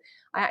 so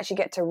I actually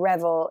get to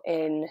revel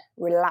in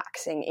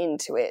relaxing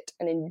into it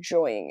and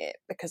enjoying it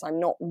because I'm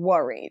not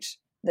worried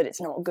that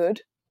it's not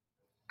good,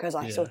 because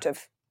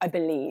I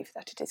believe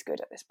that it is good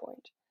at this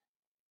point.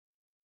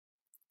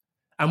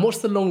 And what's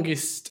the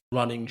longest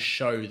running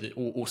show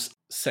or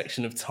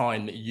section of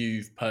time that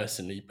you've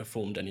personally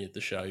performed any of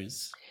the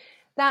shows?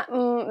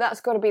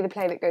 That's got to be The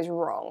Play That Goes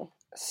Wrong.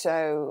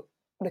 So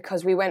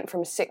because we went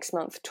from a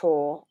 6-month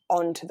tour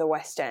onto the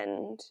West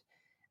End,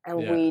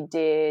 and we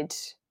did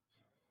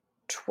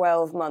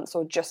 12 months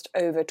or just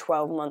over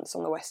 12 months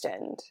on the West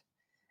End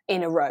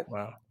in a row.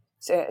 Wow.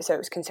 So it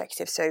was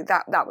consecutive. So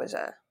that was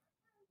a...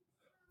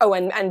 Oh,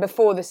 and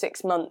before the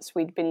 6 months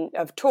we'd been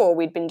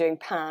doing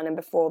Pan, and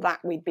before that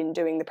we'd been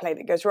doing The Play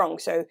That Goes Wrong.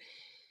 So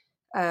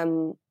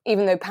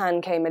even though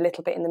Pan came a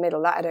little bit in the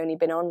middle, that had only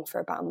been on for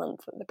about a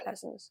month at the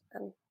Pleasance.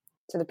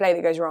 So The Play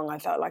That Goes Wrong, I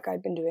felt like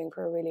I'd been doing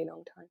for a really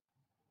long time.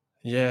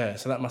 Yeah,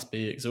 so that must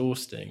be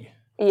exhausting.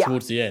 Yeah.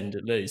 Towards the end,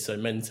 at least, so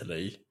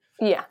mentally.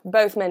 Yeah,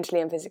 both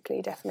mentally and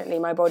physically, definitely.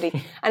 My body.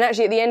 And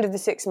actually, at the end of the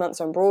 6 months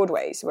on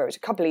Broadway, so where it was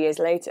a couple of years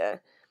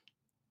later,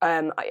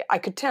 I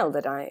could tell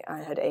that I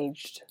had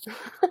aged.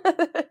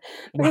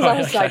 Because I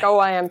was like,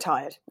 I am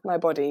tired. My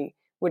body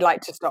would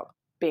like to stop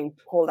being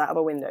hauled out of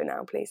a window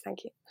now, please.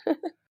 Thank you.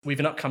 We've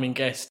an upcoming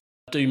guest,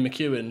 Doom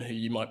McEwen, who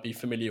you might be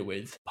familiar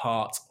with,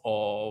 part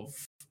of...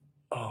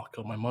 Oh,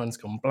 God, my mind's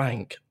gone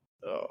blank.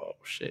 Oh,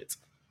 shit.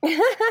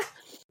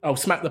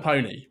 Smack the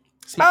Pony.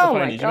 Smack the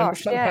Pony. Do you remember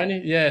Smack the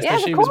Pony? Yeah,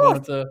 so she was one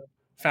of the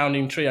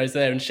founding trios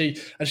there, and she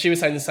was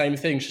saying the same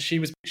thing.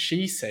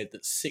 She said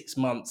that 6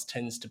 months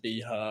tends to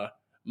be her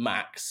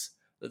max,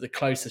 that the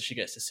closer she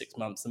gets to 6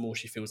 months, the more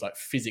she feels like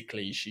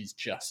physically she's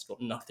just got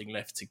nothing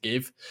left to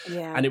give.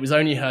 Yeah. And it was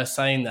only her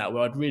saying that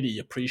where I'd really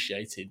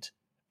appreciated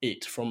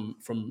it from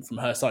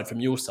her side,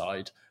 from your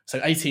side. So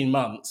 18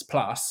 months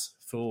plus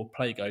for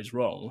Play Goes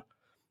Wrong.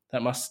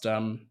 That must,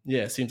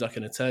 seems like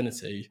an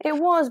eternity. It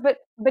was, but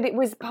it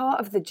was part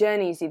of the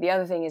journey. You see, the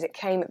other thing is it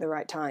came at the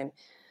right time,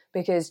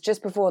 because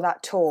just before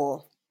that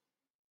tour,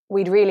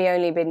 we'd really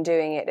only been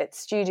doing it at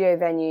studio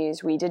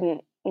venues. We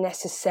didn't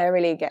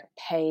necessarily get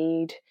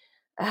paid.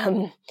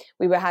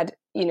 We had,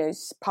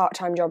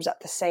 part-time jobs at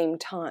the same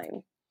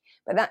time.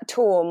 But that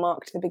tour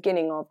marked the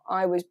beginning of,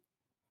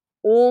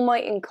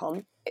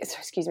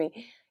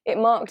 it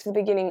marked the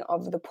beginning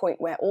of the point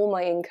where all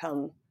my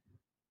income,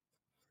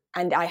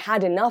 and I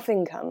had enough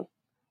income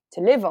to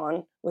live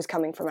on, was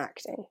coming from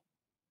acting.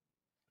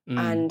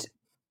 And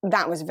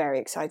that was very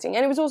exciting.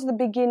 And it was also the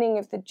beginning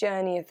of the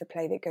journey of The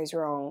Play That Goes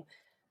Wrong,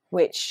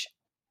 which,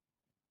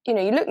 you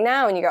look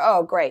now and you go,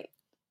 oh, great,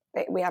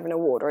 we have an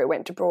award, or it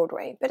went to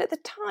Broadway. But at the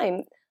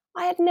time,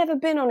 I had never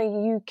been on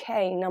a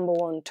UK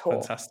 ¡1 tour.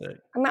 Fantastic.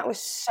 And that was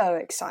so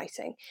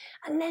exciting.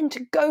 And then to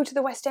go to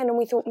the West End, and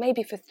we thought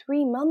maybe for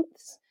 3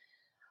 months.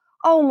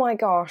 Oh my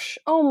gosh.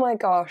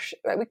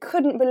 Like, I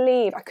couldn't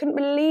believe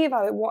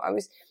what I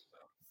was,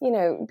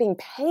 being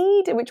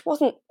paid, which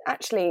wasn't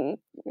actually,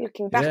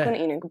 looking back on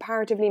it,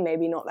 comparatively,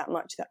 maybe not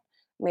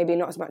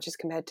as much as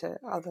compared to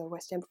other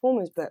West End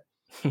performers, but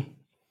I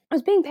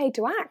was being paid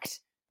to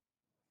act.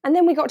 And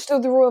then we got to do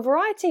the Royal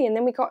Variety, and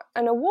then we got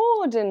an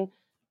award, and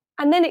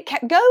then it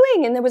kept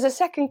going, and there was a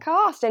second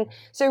cast. And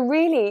so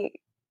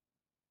really,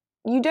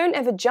 you don't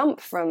ever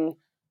jump from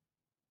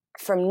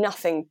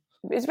nothing.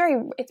 It's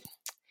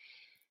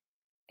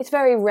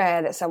very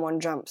rare that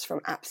someone jumps from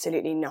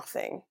absolutely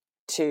nothing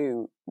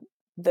to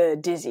the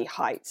dizzy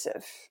heights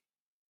of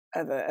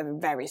a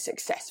very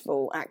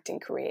successful acting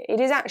career. It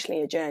is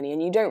actually a journey,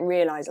 and you don't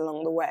realise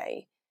along the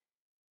way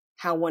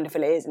how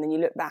wonderful it is. And then you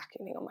look back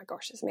and think, oh my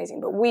gosh, that's amazing.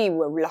 But we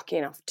were lucky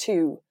enough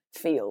to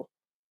feel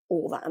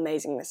all that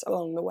amazingness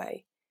along the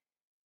way,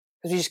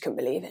 because we just couldn't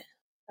believe it.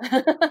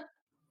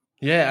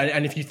 Yeah,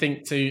 and if you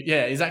think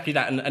exactly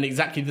that, and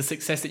exactly the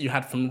success that you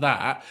had from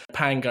that,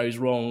 Pan Goes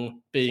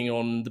Wrong being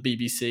on the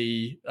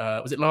BBC,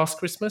 was it last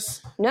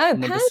Christmas? No,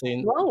 Pan Goes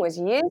Wrong was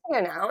years ago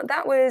now.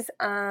 That was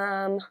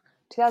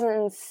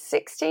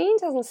 2016,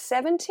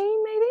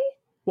 2017 maybe?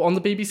 What, on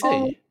the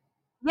BBC?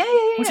 Yeah.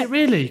 Was it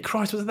really?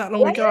 Christ, was it that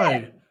long ago?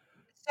 Yeah.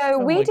 So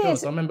we did,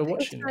 God, I remember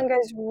watching Pan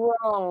Goes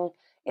Wrong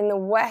in the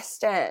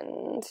West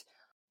End.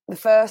 The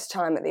first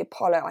time at the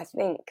Apollo, I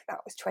think that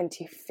was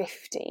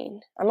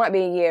 2015. I might be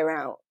a year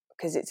out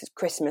because it's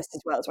Christmas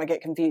as well, so I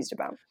get confused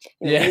about.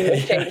 I know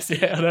what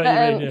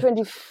you mean,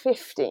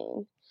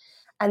 2015,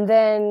 and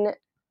then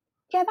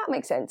that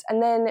makes sense.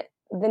 And then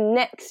the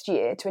next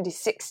year,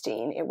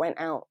 2016, it went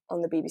out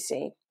on the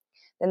BBC.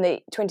 Then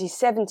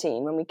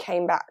 2017, when we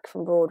came back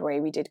from Broadway,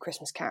 we did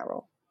Christmas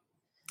Carol.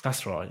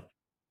 That's right.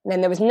 And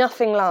then there was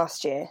nothing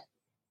last year,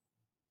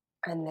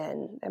 and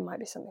then there might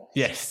be something.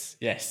 Yes.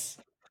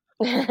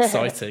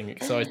 Exciting.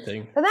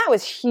 But that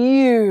was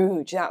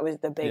huge. That was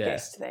the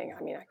biggest thing.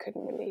 I mean, I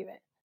couldn't believe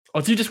it. I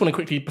do just want to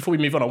quickly, before we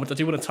move on, I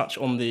do want to touch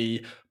on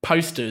the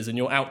posters and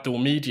your outdoor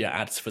media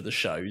ads for the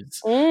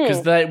shows,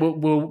 because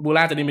we'll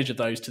add an image of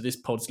those to this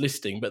pod's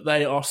listing, but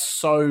they are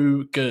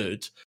so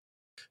good.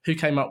 Who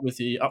came up with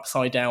the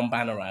upside down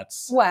banner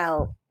ads?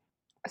 Well,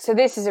 so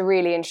this is a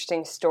really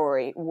interesting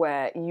story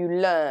where you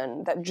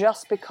learn that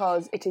just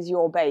because it is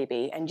your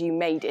baby and you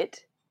made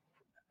it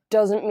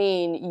doesn't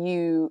mean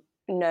you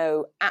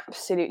know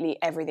absolutely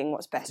everything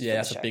what's best for the show.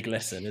 That's a big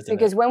lesson, isn't it?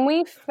 Because when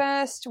we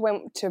first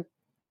went to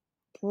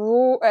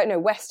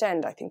West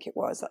End, I think it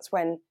was, that's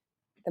when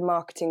the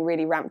marketing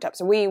really ramped up.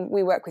 So we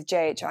work with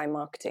JHI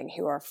Marketing,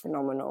 who are a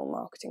phenomenal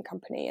marketing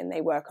company, and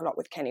they work a lot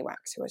with Kenny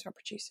Wax, who is our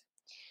producer,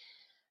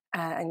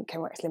 and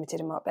Kenny Wax Limited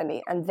and Mark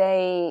Bentley. And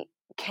they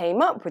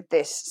came up with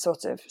this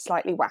sort of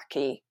slightly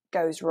wacky,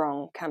 goes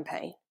wrong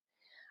campaign.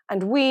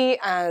 And we,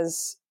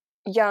 as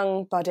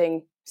young,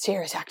 budding,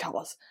 serious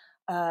actors,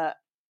 were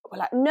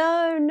like,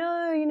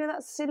 no,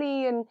 that's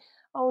silly, and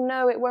oh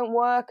no, it won't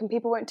work, and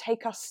people won't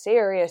take us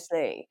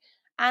seriously.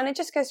 And it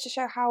just goes to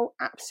show how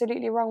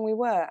absolutely wrong we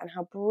were, and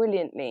how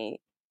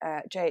brilliantly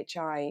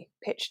JHI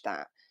pitched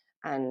that,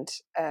 and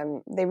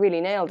they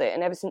really nailed it.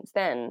 And ever since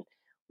then,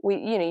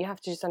 you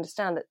have to just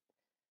understand that,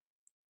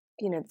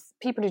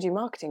 people who do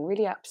marketing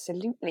really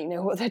absolutely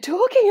know what they're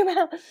talking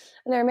about,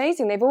 and they're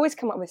amazing. They've always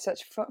come up with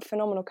such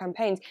phenomenal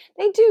campaigns.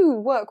 They do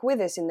work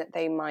with us in that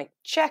they might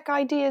check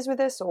ideas with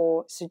us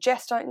or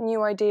suggest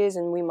new ideas,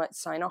 and we might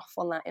sign off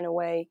on that in a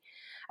way.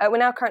 We're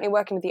now currently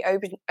working with the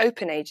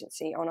Open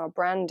agency on our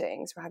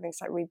branding, so we're having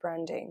slight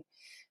rebranding,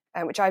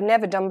 which I've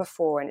never done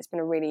before, and it's been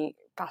a really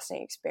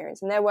fascinating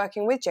experience. And they're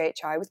working with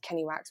JHI, with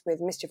Kenny Wax, with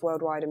Mischief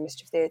Worldwide and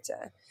Mischief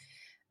Theatre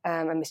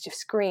and Mischief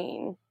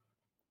Screen,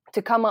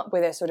 to come up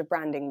with a sort of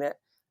branding that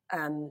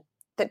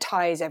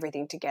ties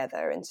everything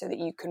together, and so that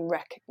you can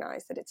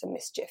recognise that it's a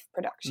Mischief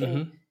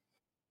production,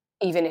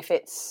 even if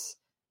it's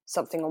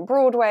something on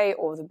Broadway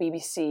or the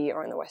BBC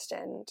or in the West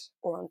End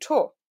or on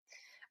tour.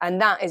 And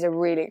that is a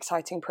really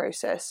exciting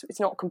process. It's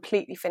not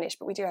completely finished,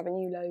 but we do have a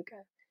new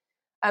logo.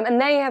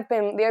 And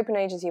the Open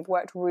Agency have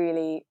worked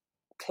really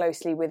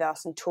closely with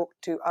us and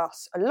talked to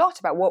us a lot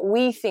about what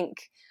we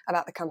think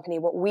about the company,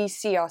 what we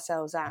see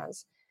ourselves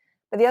as.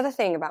 But the other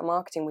thing about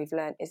marketing we've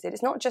learned is that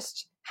it's not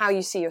just how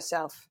you see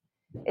yourself,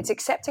 it's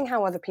accepting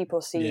how other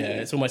people see you.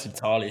 Yeah, it's almost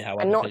entirely how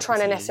other people see you. And not trying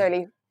to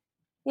necessarily,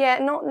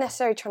 not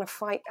necessarily trying to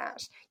fight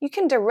that. You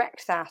can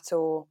direct that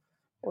or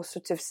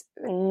sort of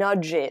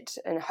nudge it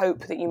and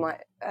hope that you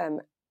might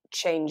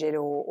change it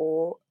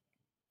or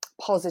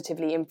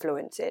positively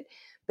influence it.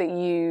 But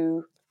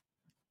you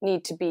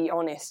need to be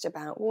honest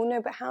about, well, no,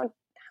 but how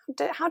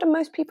do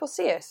most people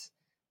see us?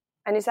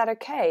 And is that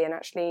okay? And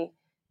actually,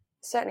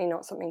 certainly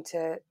not something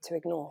to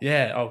ignore.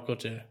 Yeah, oh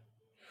God, yeah.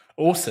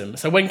 Awesome.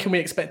 So when can we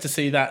expect to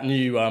see that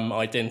new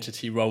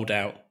identity rolled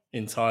out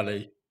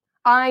entirely?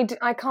 I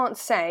can't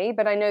say,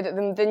 but I know that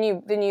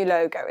the new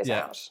logo is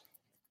out.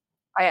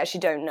 I actually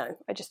don't know.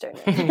 I just don't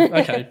know.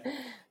 Okay,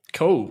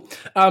 cool.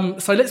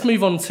 So let's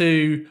move on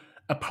to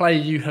a play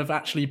you have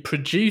actually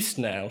produced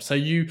now. So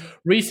you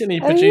recently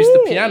produced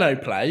the piano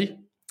play.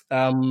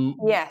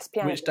 Yes,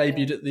 piano which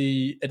debuted at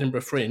the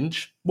Edinburgh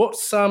Fringe.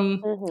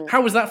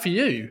 How was that for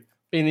you,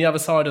 being the other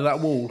side of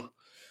that wall?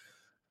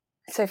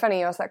 So funny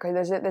you ask that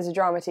question. There's a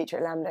drama teacher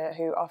at Lambda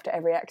who, after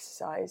every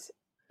exercise,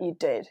 he'd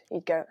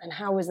go, and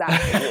how was that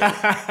for you?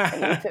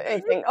 And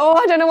you'd think,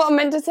 I don't know what I'm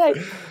meant to say.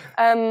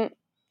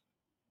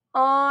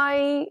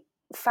 I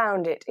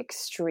found it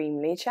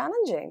extremely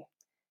challenging.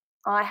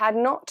 I had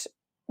not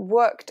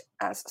worked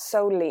as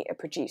solely a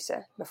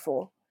producer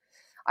before.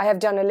 I have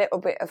done a little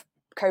bit of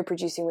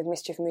co-producing with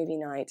Mischief Movie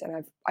Night,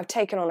 and I've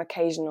taken on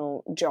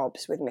occasional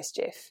jobs with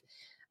Mischief.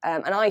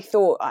 And I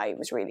thought I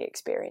was really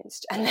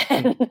experienced, and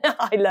then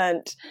I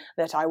learnt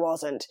that I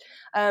wasn't.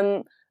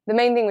 The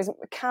main thing was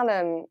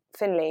Callum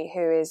Finlay,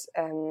 who is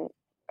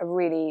a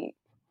really,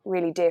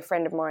 really dear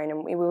friend of mine,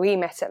 and we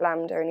met at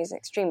Lambda, and he's an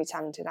extremely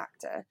talented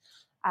actor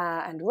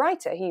and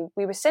writer.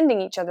 We were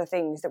sending each other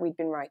things that we'd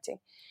been writing,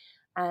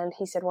 and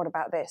he said, "What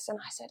about this?" And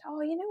I said,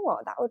 "Oh, you know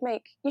what?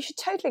 You should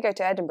totally go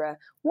to Edinburgh.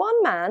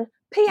 One man,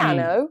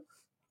 piano,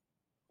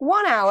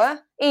 1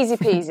 hour, easy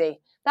peasy."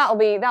 That'll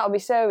be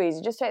so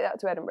easy. Just take that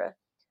to Edinburgh.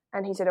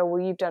 And he said, "Oh,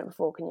 well, you've done it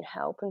before. Can you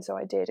help?" And so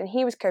I did. And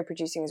he was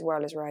co-producing as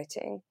well as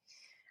writing.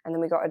 And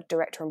then we got a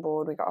director on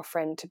board. We got a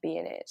friend to be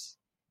in it.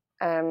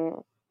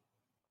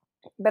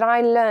 But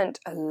I learnt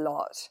a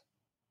lot.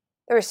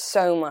 There is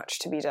so much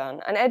to be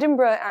done. And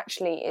Edinburgh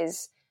actually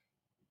is,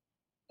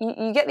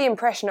 you get the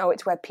impression,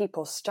 it's where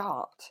people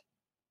start.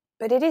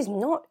 But it is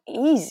not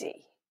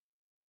easy.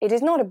 It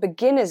is not a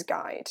beginner's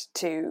guide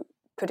to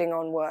putting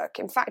on work.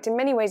 In fact, in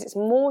many ways, it's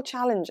more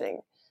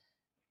challenging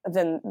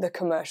than the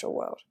commercial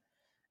world,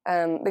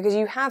 because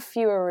you have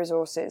fewer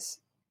resources,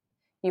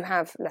 you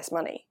have less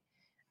money,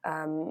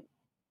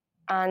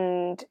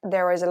 and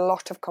there is a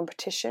lot of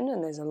competition,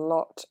 and there are a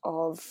lot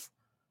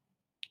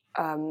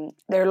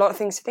of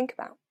things to think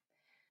about.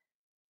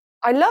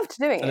 I loved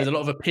doing it. And there's a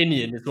lot of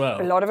opinion as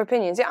well. A lot of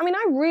opinions. Yeah, I mean,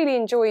 I really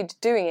enjoyed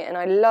doing it, and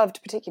I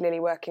loved particularly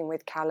working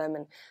with Callum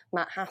and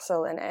Matt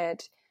Hassel and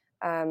Ed.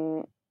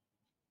 And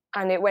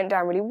it went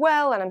down really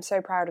well, and I'm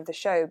so proud of the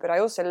show. But I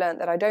also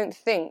learned that I don't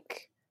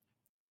think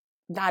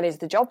that is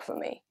the job for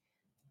me.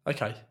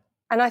 Okay.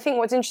 And I think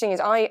what's interesting is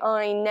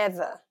I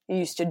never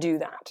used to do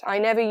that. I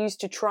never used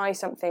to try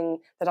something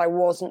that I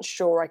wasn't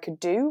sure I could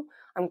do.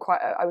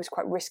 I was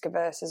quite risk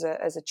averse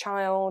as a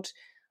child.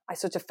 I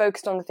sort of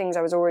focused on the things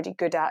I was already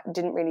good at,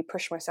 didn't really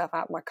push myself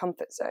out of my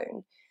comfort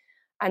zone.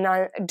 And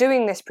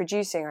doing this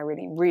producing, I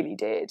really, really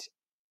did.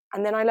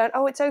 And then I learned,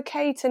 it's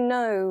okay to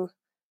know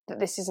that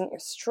this isn't your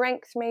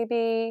strength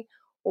maybe,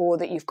 or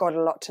that you've got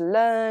a lot to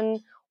learn,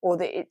 or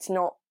that it's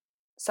not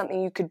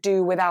something you could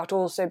do without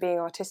also being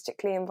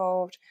artistically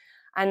involved.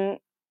 And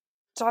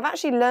so I've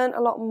actually learned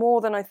a lot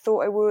more than I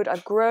thought I would.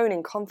 I've grown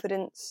in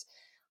confidence,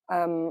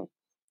 and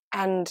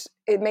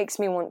it makes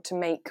me want to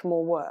make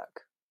more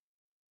work.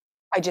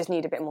 I just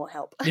need a bit more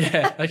help.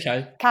 Yeah,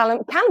 okay.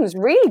 Callum's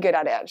really good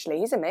at it, actually.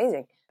 He's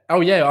amazing. Oh,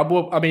 yeah.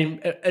 Well, I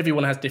mean,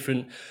 everyone has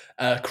different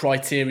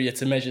criteria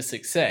to measure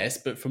success,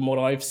 but from what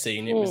I've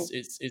seen,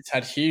 it's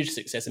had huge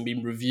success and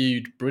been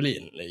reviewed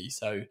brilliantly.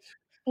 So,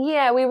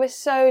 yeah, we were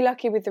so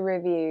lucky with the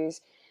reviews.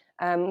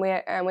 We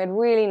had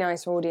really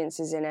nice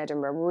audiences in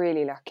Edinburgh,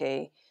 really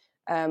lucky.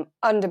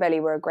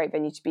 Underbelly were a great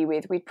venue to be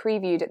with. We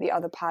previewed at the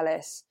Other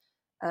Palace,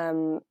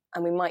 and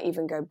we might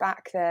even go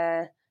back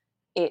there.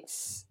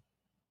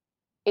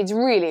 It's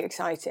really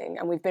exciting,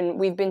 and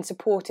we've been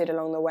supported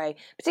along the way,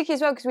 particularly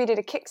as well because we did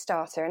a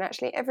Kickstarter, and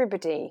actually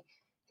everybody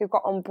who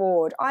got on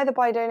board, either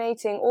by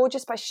donating or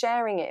just by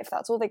sharing it, if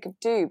that's all they could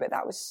do, but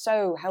that was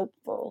so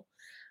helpful.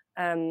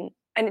 And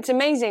it's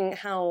amazing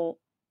how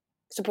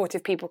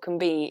supportive people can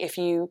be if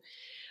you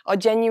are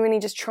genuinely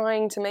just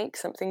trying to make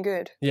something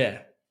good. Yeah,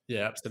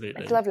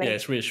 absolutely. It's lovely. Yeah,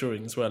 it's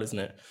reassuring as well, isn't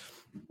it?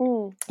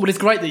 Well, it's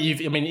great that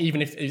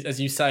even if,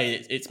 as you say,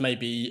 it's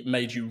maybe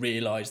made you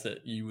realise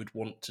that you would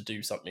want to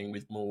do something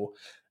with more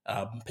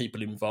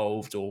people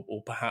involved, or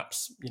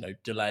perhaps,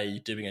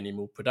 delay doing any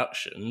more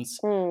productions.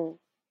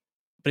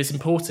 But it's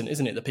important,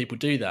 isn't it, that people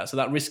do that? So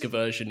that risk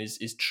aversion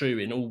is true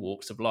in all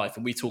walks of life,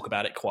 and we talk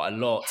about it quite a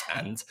lot,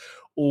 and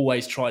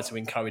always try to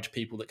encourage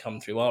people that come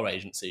through our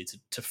agency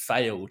to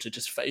fail, to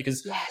just fail,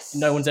 because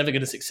no one's ever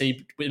going to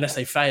succeed unless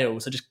they fail.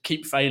 So just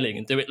keep failing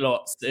and do it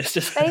lots. It's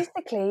just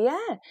basically,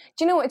 yeah. Do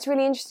you know what? It's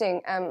really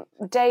interesting.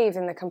 Dave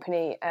in the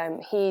company,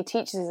 he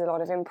teaches a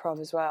lot of improv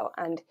as well,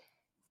 and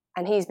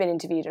he's been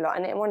interviewed a lot.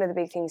 And one of the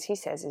big things he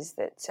says is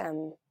that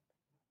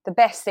the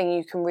best thing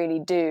you can really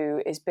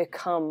do is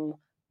become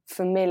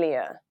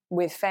familiar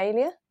with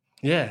failure.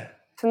 Yeah.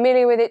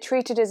 Familiar with it,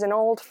 treat it as an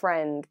old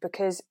friend,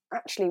 because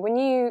actually when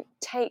you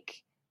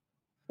take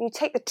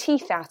the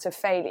teeth out of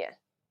failure,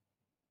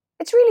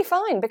 it's really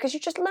fine, because you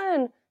just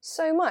learn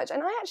so much.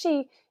 And I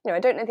actually, I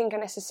don't think I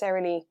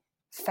necessarily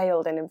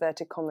failed in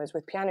inverted commas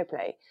with piano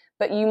play,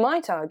 but you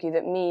might argue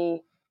that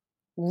me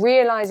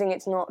realising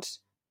it's not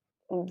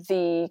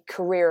the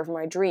career of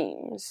my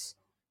dreams,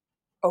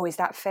 is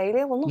that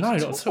failure? Well, not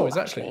at all.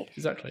 Exactly.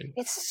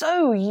 It's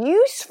so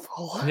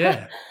useful.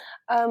 Yeah.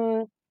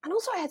 And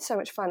also I had so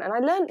much fun, and I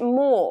learned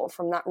more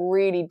from that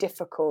really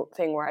difficult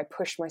thing where I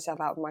pushed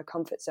myself out of my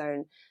comfort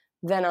zone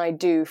than I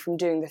do from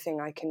doing the thing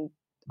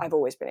I've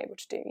always been able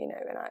to do,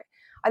 and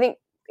I think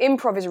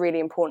improv is really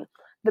important.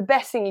 The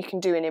best thing you can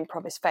do in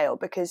improv is fail,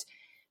 because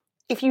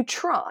if you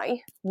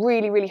try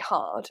really, really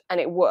hard and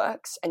it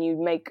works and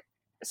you make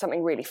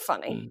something really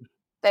funny,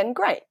 then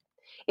great.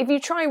 If you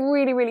try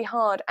really, really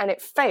hard and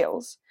it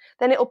fails,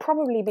 then it'll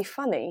probably be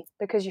funny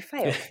because you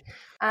failed.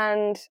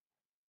 And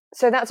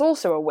so that's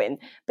also a win.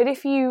 But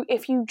if you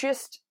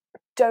just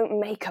don't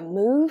make a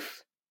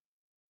move,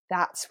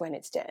 that's when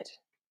it's dead.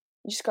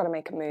 You just got to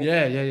make a move.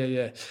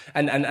 Yeah.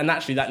 And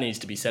actually that needs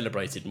to be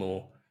celebrated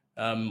more.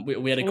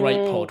 We had a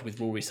great pod with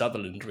Rory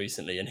Sutherland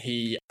recently, and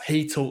he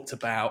talked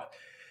about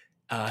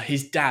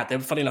his dad.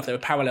 Funny enough, there were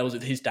parallels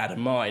with his dad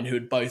and mine, who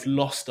had both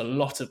lost a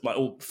lot of money.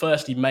 Or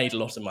firstly, made a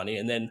lot of money,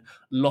 and then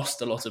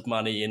lost a lot of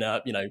money in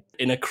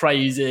a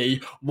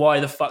crazy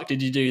 "why the fuck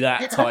did you do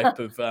that" type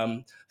of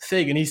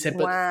thing. And he said,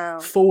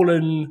 "But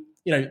fallen,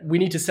 we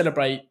need to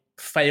celebrate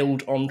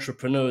failed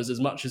entrepreneurs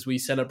as much as we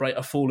celebrate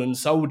a fallen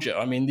soldier.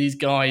 I mean, these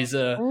guys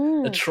are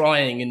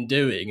trying and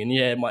doing, and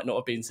it might not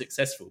have been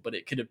successful, but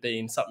it could have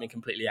been something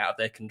completely out of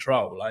their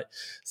control.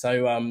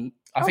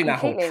 I think that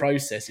whole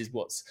process is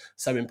what's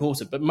so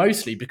important, but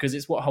mostly because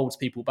it's what holds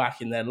people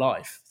back in their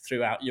life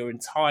throughout your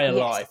entire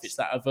life. It's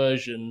that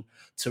aversion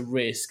to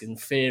risk and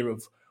fear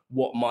of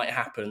what might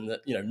happen that,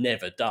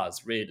 never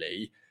does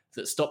really,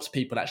 that stops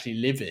people actually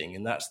living.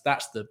 And that's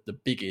the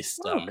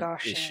biggest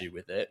issue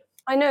with it.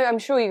 I know, I'm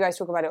sure you guys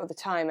talk about it all the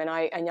time, and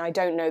I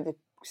don't know the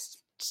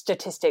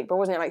statistic, but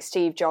wasn't it like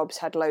Steve Jobs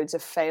had loads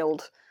of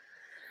failed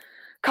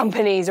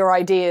companies or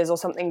ideas or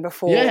something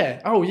before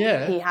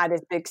he had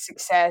his big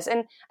success?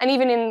 And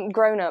even in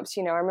grown-ups,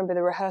 I remember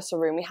the rehearsal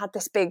room, we had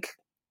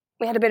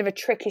a bit of a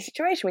tricky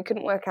situation. We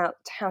couldn't work out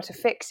how to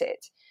fix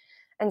it.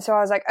 And so I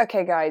was like,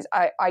 okay, guys,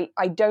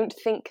 I don't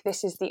think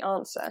this is the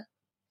answer,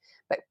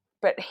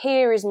 but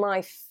here are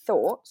my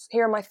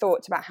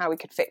thoughts about how we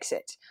could fix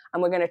it,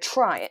 and we're going to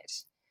try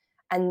it.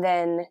 And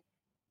then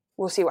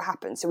we'll see what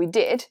happens. So we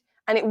did,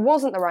 and it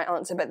wasn't the right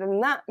answer. But then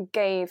that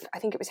gave, I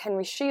think it was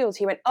Henry Shields.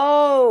 He went,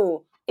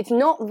 "Oh, it's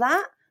not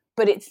that,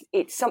 but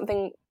it's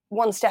something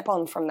one step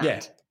on from that."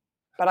 Yeah.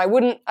 But I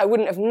wouldn't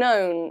have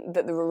known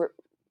that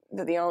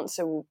the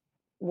answer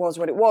was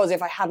what it was if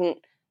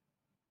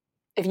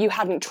you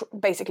hadn't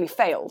basically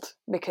failed,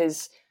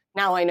 because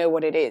now I know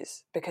what it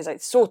is, because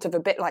it's sort of a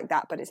bit like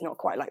that, but it's not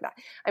quite like that.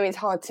 I mean, it's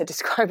hard to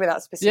describe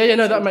without specifics. Yeah,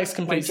 no, that makes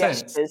complete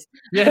sense.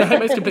 Yeah, no, it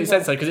makes complete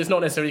sense, though, because it's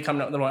not necessarily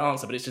coming up with the right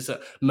answer, but it's just a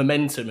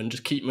momentum and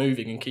just keep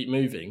moving and keep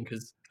moving.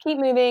 Keep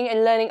moving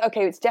and learning,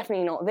 okay, it's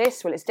definitely not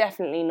this, well, it's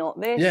definitely not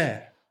this.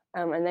 Yeah.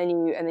 And then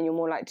you're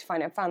more likely to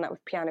find out. I found that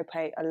with piano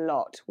play a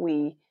lot.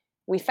 We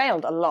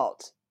failed a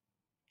lot.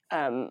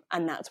 And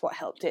that's what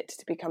helped it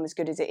to become as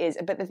good as it is.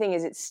 But the thing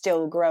is, it's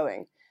still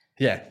growing.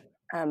 Yeah.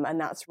 And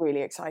that's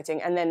really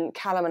exciting. And then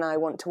Callum and I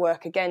want to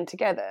work again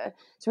together.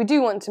 So we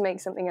do want to make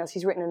something else.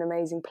 He's written an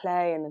amazing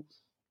play, and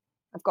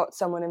I've got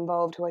someone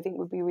involved who I think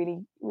would be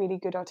really, really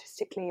good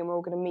artistically, and we're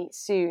all going to meet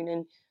soon.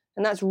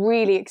 And that's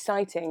really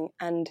exciting.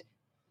 And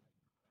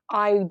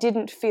I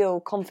didn't feel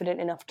confident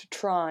enough to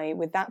try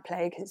with that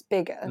play because it's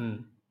bigger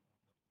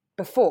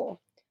before.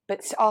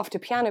 But after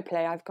piano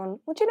play, I've gone,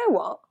 well, do you know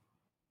what?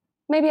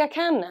 Maybe I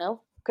can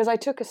now, because I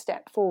took a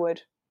step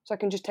forward. So I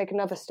can just take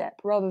another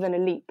step rather than a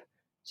leap.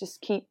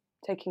 Just keep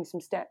taking some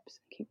steps,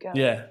 keep going.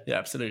 Yeah,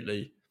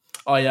 absolutely.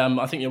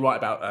 I think you're right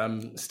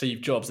about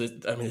Steve Jobs.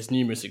 There's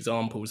numerous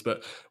examples,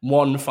 but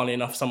one, funny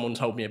enough, someone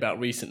told me about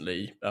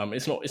recently.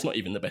 It's not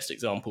even the best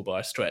example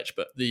by a stretch,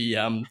 but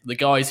the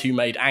guys who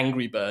made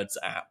Angry Birds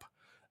app,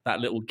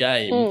 that little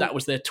game, that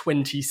was their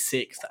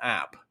 26th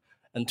app,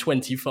 and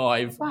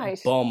 25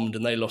 bombed,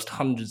 and they lost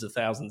hundreds of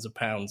thousands of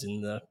pounds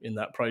in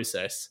that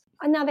process.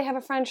 And now they have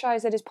a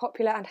franchise that is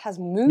popular and has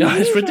movies. No,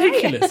 it's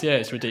ridiculous. Right? Yeah,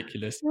 it's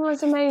ridiculous. No,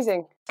 it's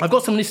amazing. I've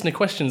got some listener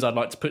questions I'd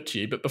like to put to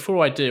you, but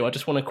before I do, I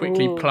just want to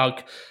quickly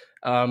plug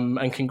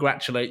and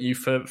congratulate you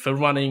for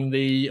running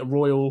the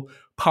Royal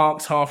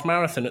Parks Half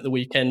Marathon at the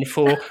weekend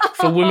for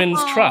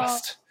Women's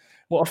Trust.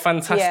 What a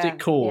fantastic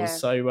cause! Yeah.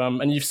 So,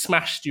 and you've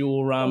smashed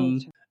your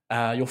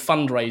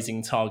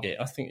fundraising target.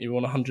 I think you were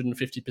on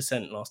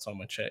 150% last time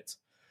I checked.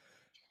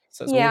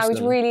 So awesome. I was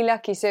really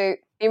lucky. So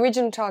the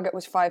original target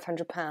was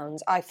 £500.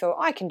 I thought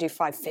I can do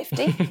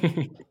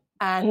 550,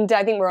 and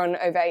I think we're on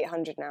over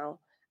 800 now.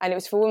 And it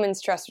was for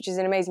Women's Trust, which is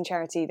an amazing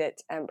charity that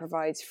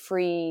provides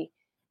free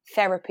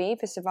therapy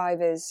for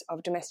survivors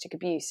of domestic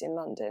abuse in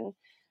London.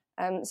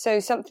 So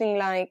something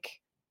like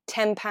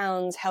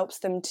 £10 helps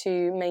them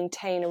to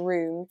maintain a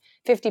room.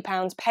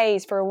 £50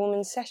 pays for a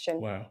woman's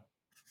session. Wow!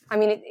 I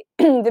mean,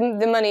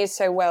 the money is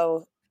so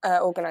well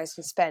organised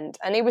and spent,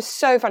 and it was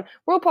so fun.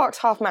 Royal Parks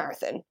Half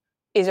Marathon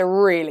is a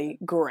really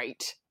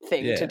great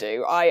thing to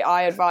do.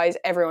 I advise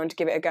everyone to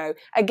give it a go.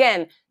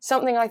 Again,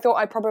 something I thought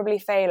I'd probably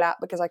fail at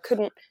because I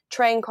couldn't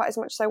train quite as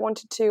much as I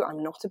wanted to.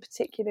 I'm not a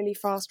particularly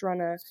fast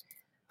runner,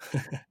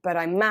 but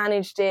I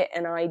managed it,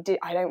 and I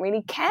don't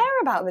really care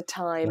about the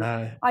time.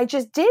 No. I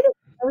just did it.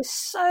 I was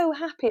so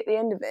happy at the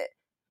end of it.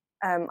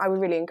 I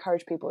would really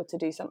encourage people to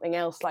do something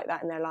else like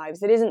that in their lives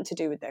that isn't to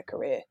do with their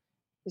career.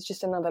 It's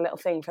just another little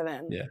thing for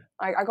them. Yeah.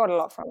 I got a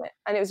lot from it,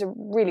 and it was a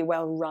really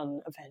well-run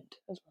event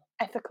as well.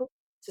 Ethical.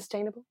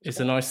 Sustainable. It's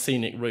a nice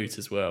scenic route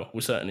as well.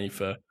 Well, certainly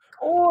for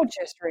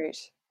gorgeous route.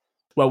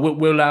 Well,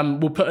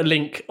 we'll put a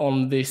link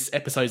on this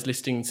episode's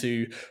listing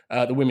to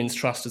the Women's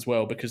Trust as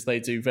well, because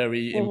they do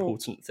very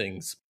important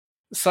things.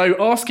 So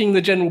asking the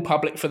general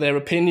public for their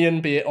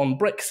opinion, be it on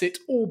Brexit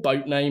or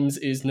boat names,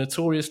 is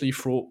notoriously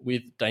fraught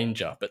with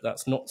danger, but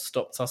that's not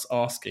stopped us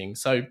asking.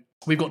 So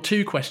we've got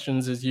two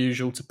questions as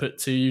usual to put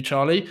to you,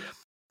 Charlie.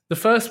 The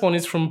first one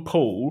is from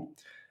Paul.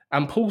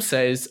 And Paul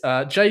says,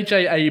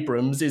 J.J.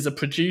 Abrams is a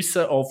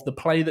producer of The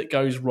Play That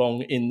Goes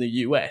Wrong in the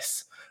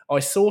US. I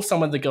saw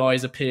some of the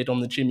guys appeared on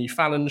the Jimmy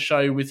Fallon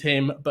show with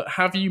him, but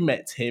have you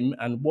met him,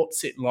 and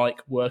what's it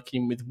like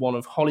working with one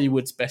of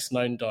Hollywood's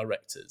best-known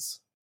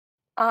directors?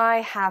 I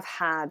have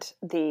had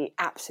the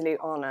absolute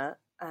honour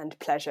and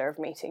pleasure of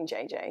meeting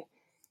J.J.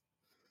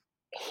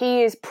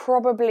 He is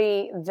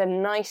probably the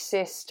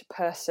nicest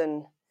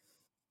person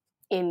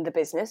in the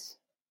business.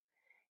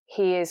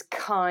 He is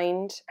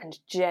kind and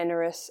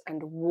generous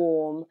and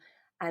warm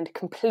and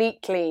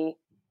completely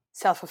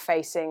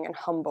self-effacing and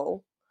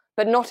humble,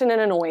 but not in an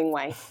annoying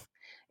way,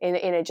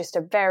 in just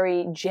a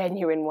very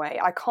genuine way.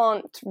 I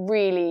can't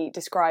really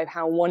describe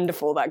how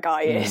wonderful that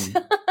guy is.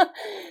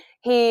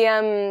 He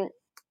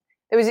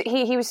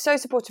was so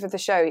supportive of the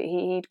show.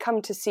 He'd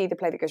come to see The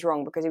Play That Goes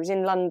Wrong because he was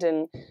in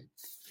London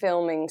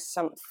filming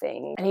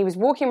something, and he was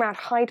walking around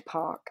Hyde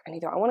Park, and he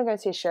thought, I want to go and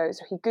see a show.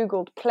 So he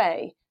Googled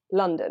Play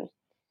London.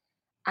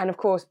 And of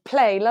course,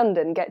 Play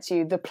London gets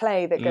you The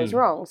Play That Goes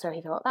Wrong. So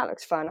he thought, that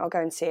looks fun, I'll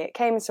go and see it.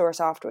 Came and saw us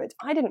afterwards.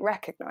 I didn't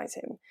recognise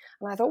him.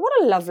 And I thought, what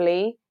a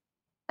lovely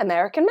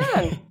American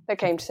man that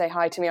came to say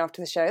hi to me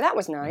after the show. That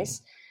was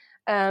nice.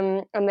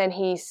 And then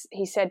he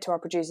said to our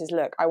producers,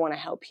 look, I want to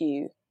help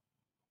you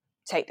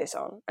take this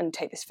on and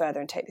take this further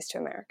and take this to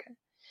America.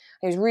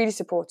 He was really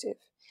supportive.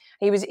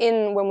 He was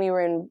when we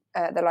were in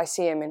the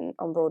Lyceum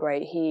on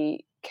Broadway,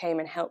 he came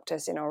and helped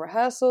us in our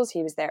rehearsals.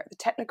 He was there at the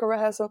technical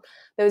rehearsal.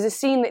 There was a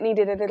scene that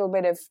needed a little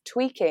bit of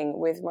tweaking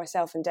with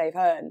myself and Dave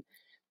Hearn.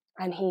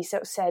 And he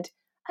sort of said,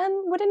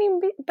 would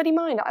anybody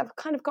mind? I've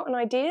kind of got an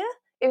idea,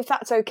 if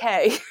that's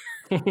okay.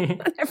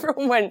 And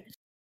everyone went,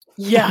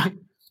 yeah,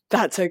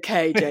 that's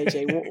okay,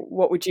 JJ.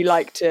 What would you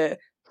like to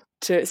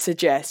to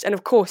suggest. And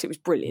of course it was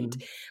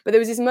brilliant. But there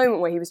was this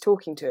moment where he was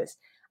talking to us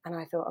and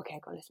I thought, okay,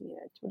 I've got to listen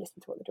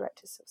to what the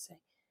directors sort of say.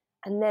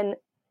 And then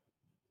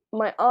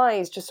my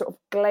eyes just sort of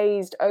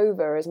glazed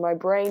over as my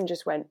brain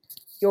just went,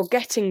 you're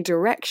getting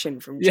direction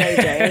from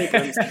J.J.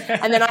 Abrams.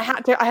 And then I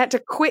had to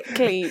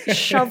quickly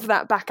shove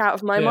that back out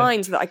of my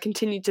mind so that I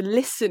continued to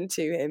listen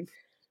to him.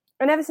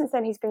 And ever since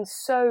then, he's been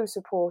so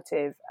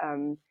supportive.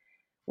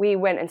 We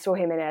went and saw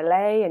him in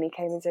LA and he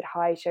came and said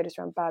hi, showed us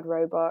around Bad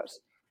Robot.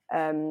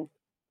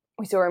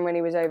 We saw him when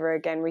he was over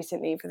again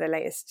recently for the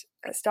latest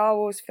Star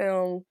Wars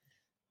film.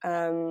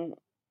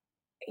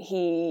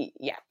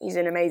 He's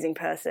an amazing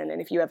person.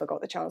 And if you ever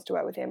got the chance to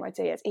work with him, I'd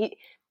say yes. Is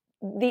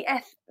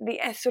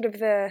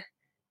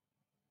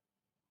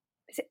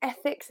it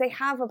ethics they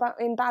have about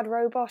in Bad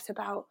Robot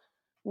about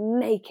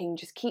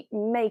just keep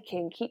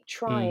making, keep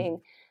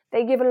trying.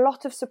 They give a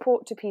lot of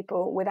support to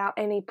people without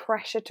any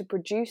pressure to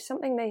produce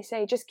something. They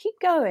say, just keep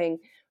going.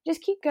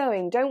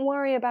 Don't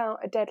worry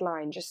about a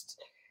deadline.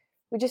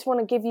 We just want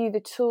to give you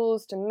the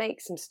tools to make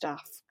some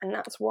stuff. And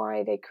that's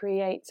why they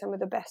create some of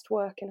the best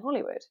work in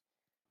Hollywood.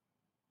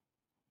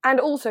 And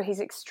also he's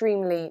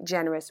extremely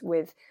generous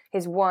with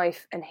his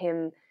wife and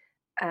him.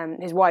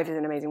 His wife is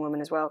an amazing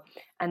woman as well.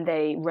 And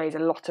they raise a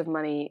lot of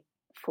money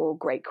for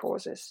great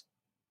causes.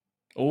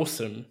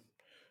 Awesome.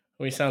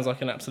 Well, he sounds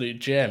like an absolute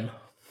gem.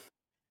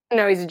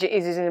 No, he's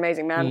an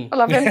amazing man. I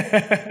love him.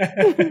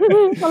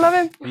 I love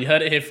him. You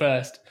heard it here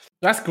first.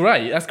 That's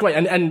great.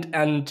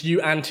 And do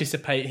you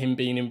anticipate him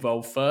being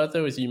involved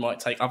further, as you might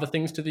take other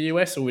things to the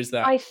US, or is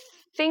that? I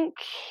think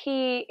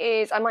he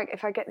is. I might,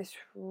 if I get this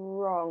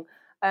wrong.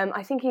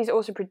 I think he's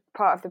also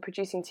part of the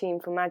producing team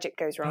for Magic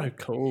Goes Wrong. Oh,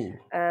 cool.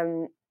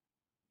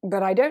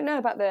 But I don't know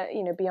about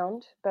the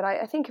beyond. But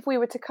I think if we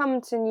were to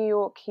come to New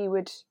York, he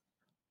would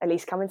at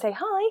least come and say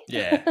hi.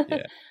 Yeah.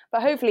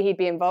 But hopefully he'd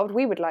be involved.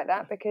 We would like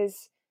that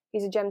because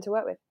he's a gem to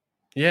work with.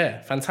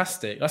 Yeah,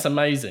 fantastic. That's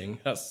amazing.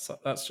 That's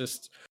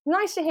just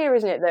nice to hear,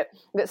 isn't it?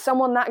 That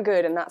someone that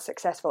good and that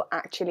successful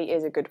actually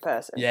is a good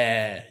person.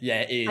 Yeah,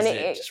 it is. And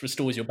it just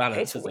restores your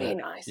balance. It's really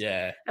nice.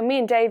 Yeah. And me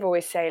and Dave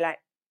always say, like,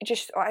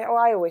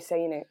 I always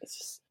say, it's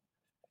just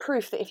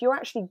proof that if you're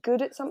actually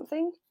good at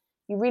something,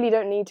 you really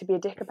don't need to be a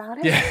dick about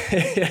it.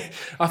 Yeah,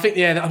 I think.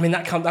 Yeah, I mean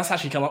that's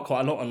actually come up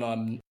quite a lot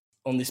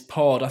on this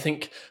pod. I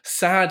think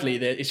sadly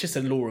that it's just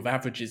a law of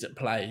averages at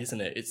play, isn't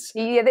it?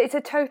 It's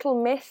a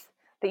total myth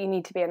that you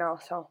need to be an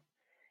arsehole.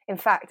 In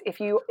fact,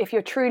 if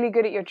you're truly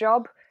good at your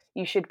job,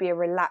 you should be a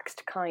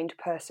relaxed, kind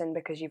person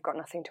because you've got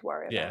nothing to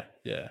worry about.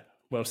 Yeah.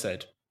 Well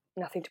said.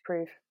 Nothing to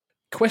prove.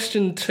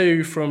 Question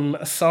 2 from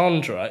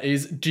Sandra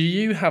is, do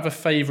you have a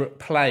favourite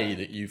play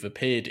that you've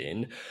appeared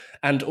in,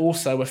 and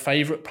also a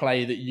favourite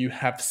play that you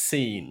have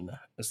seen,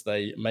 as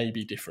they may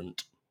be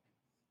different?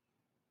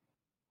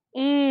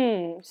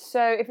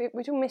 So if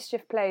we're doing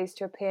mischief plays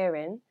to appear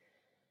in,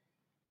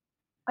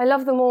 I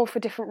love them all for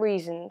different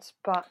reasons,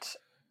 but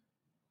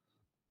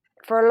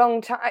for a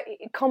long time,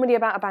 Comedy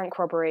About a Bank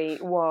Robbery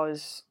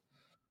was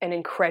an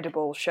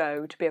incredible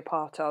show to be a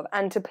part of,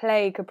 and to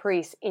play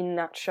Caprice in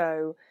that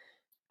show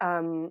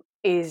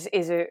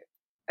is a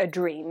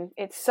dream.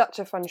 It's such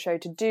a fun show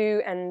to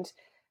do, and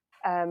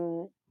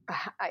I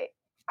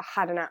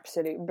had an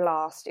absolute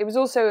blast. It was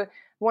also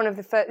one of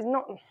the first.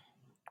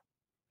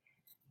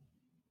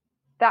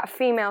 That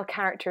female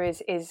character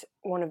is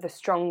one of the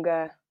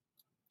stronger,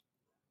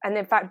 and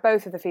in fact,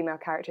 both of the female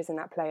characters in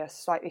that play are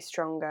slightly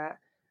stronger,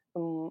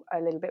 a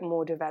little bit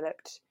more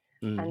developed,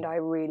 and I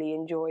really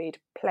enjoyed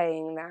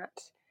playing that.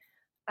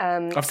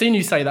 I've seen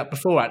you say that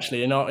before,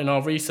 actually. In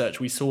our research,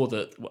 we saw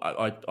that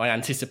I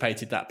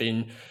anticipated that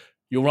being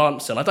your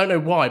answer. And I don't know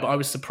why, but I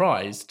was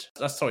surprised.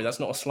 That's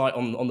not a slight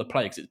on the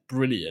play, because it's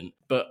brilliant.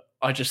 But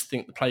I just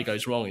think The Play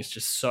Goes Wrong is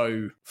just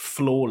so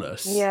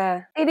flawless.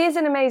 Yeah, it is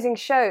an amazing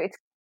show. It's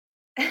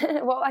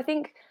I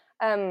think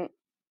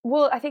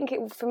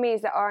it for me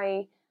is that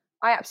I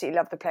absolutely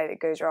love The Play That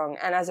Goes Wrong.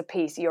 And as a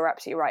piece, you're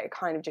absolutely right. It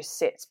kind of just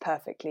sits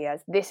perfectly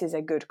as this is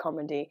a good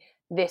comedy.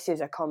 This is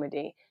a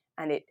comedy.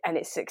 And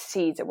it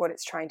succeeds at what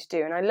it's trying to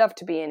do. And I love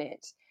to be in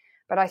it.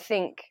 But I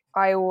think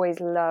I always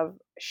love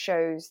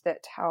shows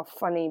that are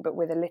funny, but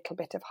with a little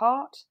bit of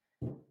heart,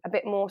 a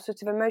bit more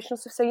sort of emotional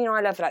stuff. So,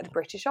 I love like the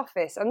British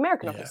Office,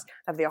 American Office.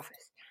 I love The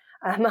Office.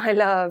 I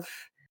love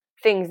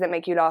things that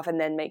make you laugh and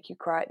then make you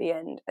cry at the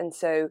end. And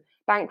so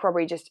Bank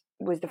Robbery just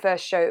was the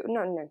first show.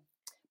 No.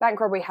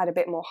 Bank Robbery had a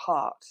bit more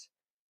heart,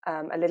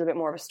 a little bit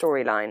more of a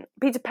storyline.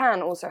 Peter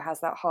Pan also has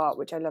that heart,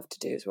 which I love to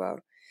do as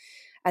well.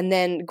 And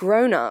then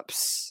Grown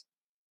Ups,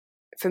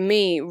 for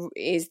me,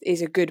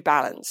 is a good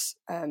balance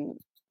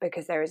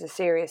because there is a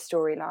serious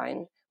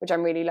storyline, which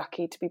I'm really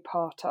lucky to be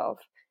part of,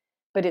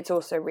 but it's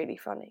also really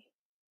funny.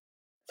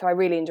 So I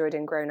really enjoyed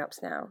doing Grown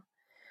Ups now.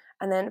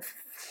 And then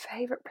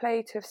favourite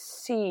play to have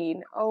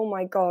seen, oh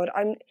my God,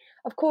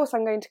 of course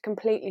I'm going to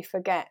completely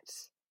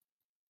forget,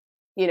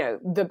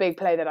 the big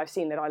play that I've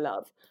seen that I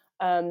love.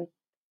 But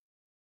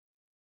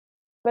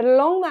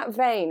along that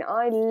vein,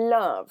 I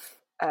love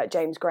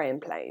James Graham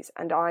plays,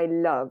 and I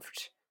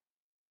loved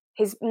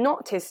his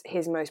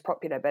most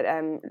popular, but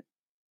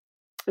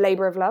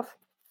Labour of Love.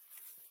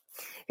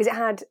 because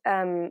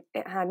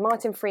it had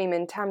Martin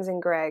Freeman, Tamsin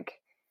Gregg,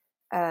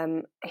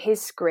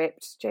 his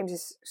script,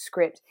 James's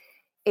script.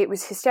 It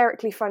was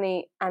hysterically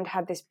funny and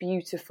had this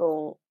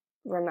beautiful,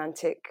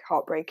 romantic,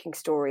 heartbreaking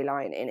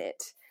storyline in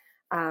it,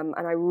 and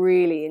I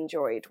really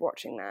enjoyed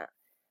watching that.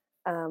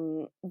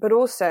 But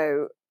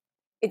also,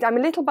 I'm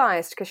a little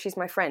biased because she's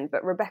my friend,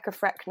 but Rebecca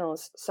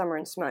Frecknell's Summer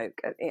and Smoke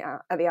at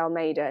the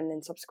Almeida and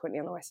then subsequently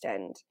on the West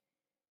End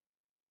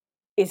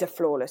is a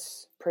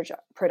flawless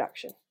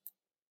production.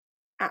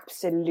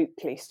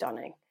 Absolutely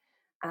stunning.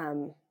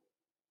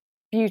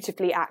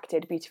 Beautifully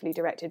acted, beautifully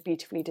directed,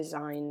 beautifully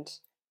designed.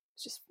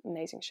 It's just an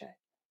amazing show.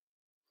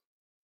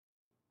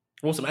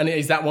 Awesome. And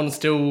is that one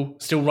still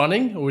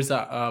running, or is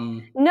that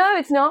No,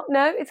 it's not.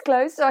 No, it's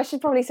closed. So I should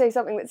probably say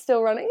something that's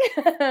still running.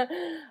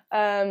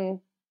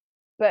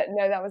 But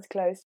no, that was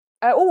closed.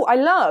 I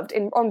loved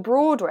on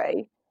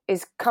Broadway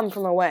is Come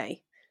From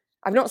Away.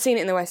 I've not seen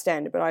it in the West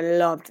End, but I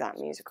loved that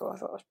musical. I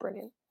thought it was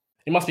brilliant.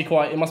 It must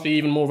be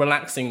even more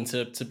relaxing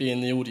to be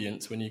in the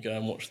audience when you go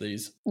and watch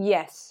these.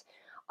 Yes.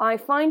 I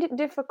find it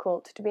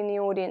difficult to be in the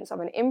audience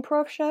of an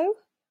improv show,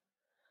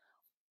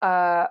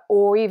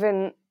 or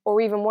even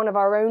one of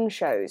our own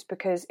shows,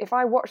 because if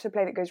I watch the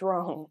play that goes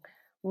wrong,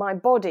 my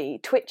body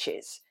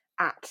twitches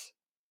at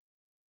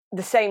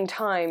the same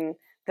time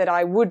that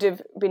I would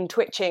have been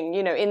twitching,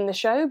 in the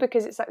show,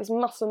 because it's like this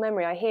muscle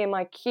memory. I hear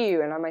my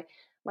cue and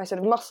my sort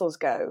of muscles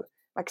go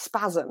like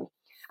spasm.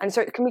 And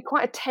so it can be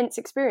quite a tense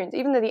experience,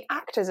 even though the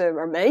actors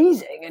are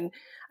amazing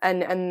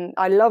and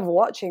I love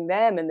watching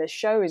them and the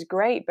show is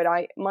great, but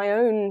my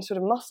own sort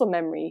of muscle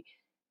memory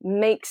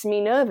makes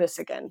me nervous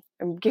again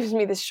and gives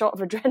me this shot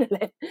of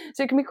adrenaline.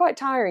 So it can be quite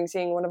tiring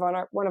seeing one of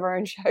our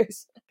own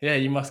shows. Yeah,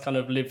 you must kind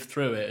of live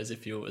through it as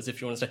if you want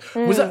to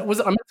stay. Was that I meant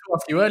to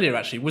ask you earlier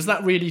actually, was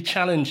that really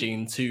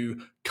challenging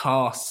to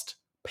cast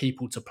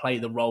people to play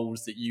the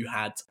roles that you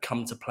had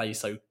come to play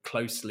so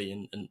closely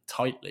and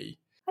tightly?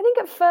 I think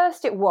at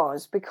first it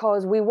was,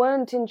 because we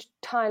weren't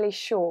entirely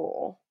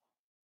sure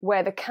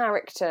where the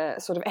character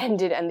sort of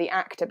ended and the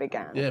actor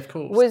began. Yeah, of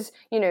course. Was,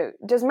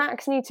 does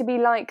Max need to be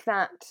like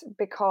that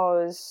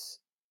because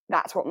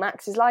that's what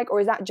Max is like, or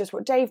is that just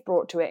what Dave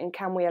brought to it, and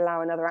can we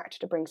allow another actor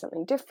to bring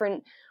something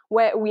different?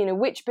 Where,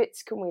 which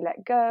bits can we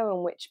let go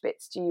and which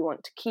bits do you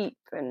want to keep,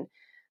 and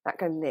that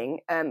kind of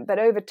thing. But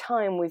over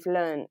time we've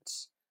learnt,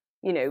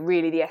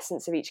 really the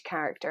essence of each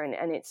character,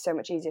 and it's so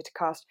much easier to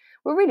cast.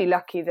 We're really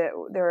lucky that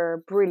there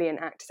are brilliant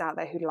actors out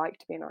there who'd like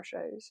to be in our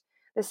shows.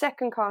 The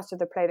second cast of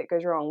The Play That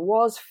Goes Wrong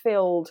was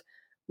filled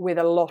with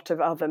a lot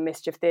of other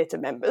Mischief Theatre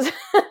members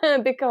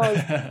because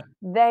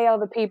they are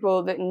the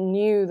people that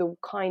knew the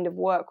kind of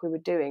work we were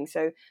doing.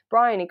 So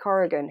Bryony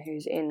Corrigan,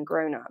 who's in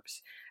Grown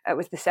Ups,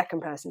 was the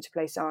second person to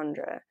play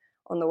Sandra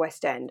on the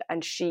West End,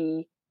 and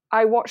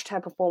I watched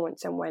her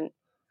performance and went,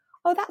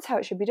 oh, that's how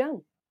it should be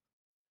done.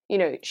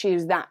 She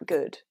is that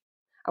good.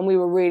 And we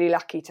were really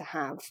lucky to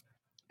have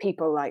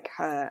people like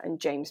her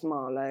and James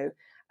Marlowe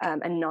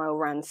and Niall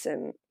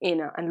Ransom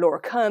and Laura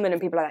Kerman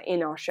and people like that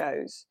in our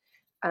shows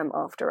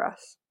after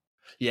us.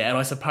 Yeah, and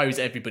I suppose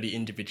everybody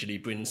individually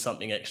brings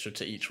something extra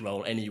to each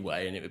role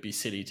anyway, and it would be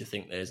silly to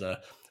think there's a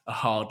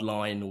hard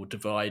line or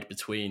divide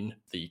between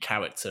the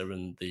character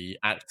and the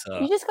actor.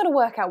 You just got to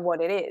work out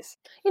what it is.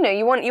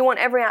 You want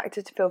every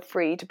actor to feel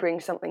free to bring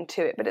something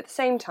to it, but at the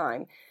same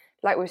time,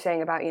 like we were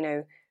saying about,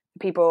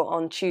 people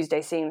on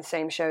Tuesday seeing the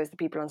same show as the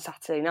people on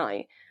Saturday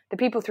night, the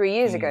people 3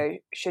 years ago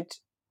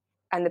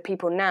and the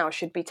people now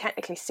should be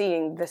technically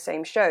seeing the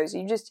same shows.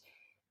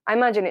 I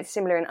imagine it's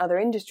similar in other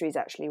industries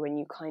actually,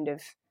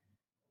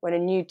 when a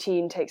new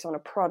team takes on a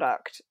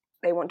product,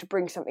 they want to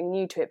bring something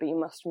new to it, but you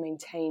must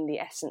maintain the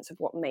essence of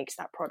what makes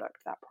that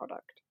product that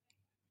product.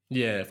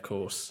 Yeah, of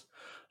course.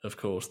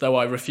 Though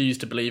I refuse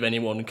to believe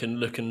anyone can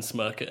look and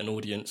smirk at an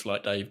audience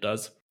like Dave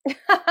does.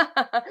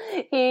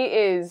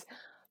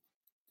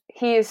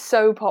 He is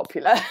so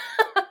popular.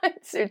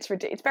 It's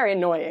ridiculous. It's very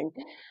annoying.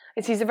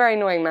 He's a very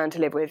annoying man to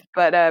live with,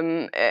 but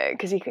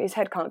because his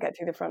head can't get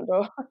through the front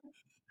door.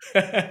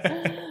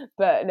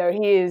 But no,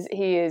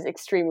 he is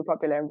extremely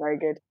popular and very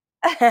good.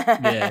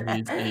 Yeah,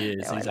 he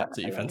is. He's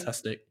absolutely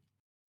fantastic.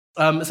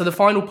 So the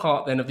final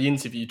part then of the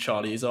interview,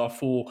 Charlie, is our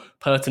 4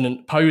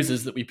 pertinent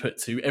poses that we put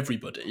to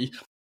everybody.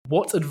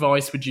 What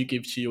advice would you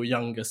give to your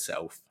younger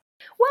self?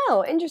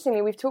 Well,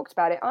 interestingly, we've talked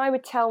about it. I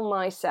would tell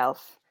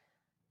myself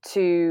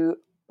to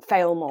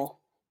fail more.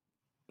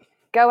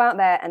 Go out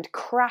there and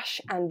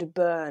crash and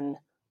burn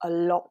a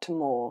lot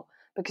more.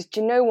 Because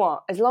do you know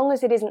what? As long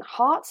as it isn't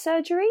heart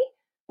surgery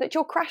that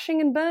you're crashing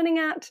and burning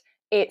at,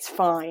 it's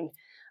fine.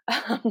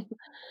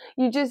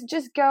 You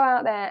just go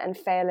out there and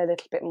fail a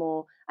little bit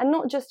more. And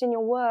not just in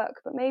your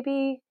work, but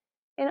maybe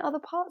in other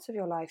parts of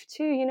your life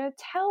too.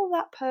 Tell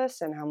that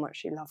person how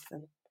much you love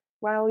them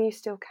while you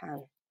still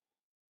can.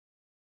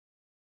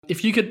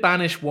 If you could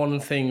banish one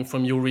thing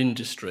from your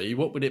industry,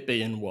 what would it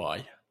be and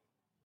why?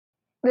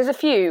 There's a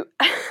few.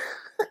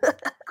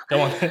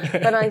 Go on.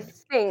 But I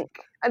think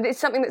it's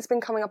something that's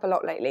been coming up a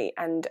lot lately,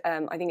 and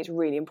I think it's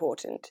really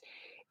important,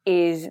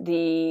 is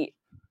the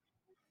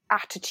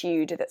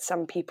attitude that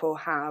some people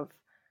have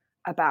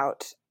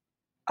about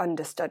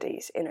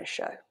understudies in a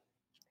show.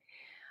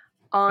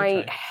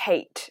 I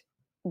hate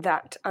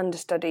that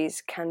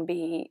understudies can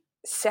be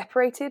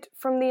separated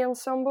from the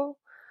ensemble.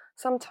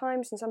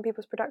 Sometimes in some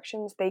people's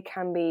productions, they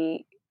can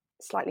be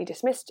slightly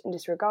dismissed and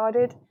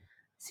disregarded,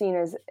 seen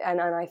as,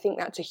 and I think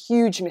that's a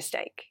huge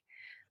mistake,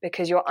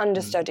 because your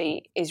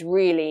understudy is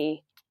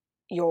really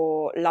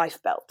your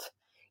life belt.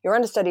 Your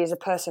understudy is a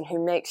person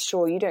who makes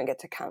sure you don't get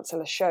to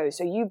cancel a show,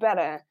 so you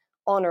better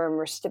honour and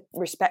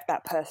respect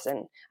that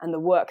person and the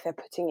work they're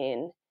putting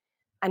in,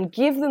 and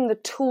give them the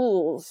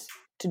tools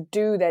to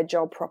do their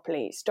job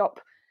properly. Stop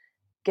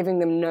giving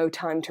them no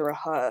time to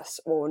rehearse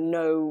or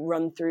no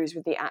run-throughs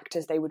with the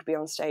actors they would be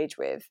on stage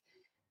with.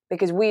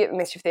 Because we at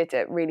Mischief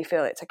Theatre really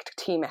feel it's like a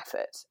team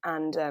effort.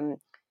 And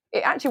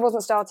it actually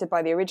wasn't started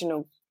by the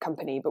original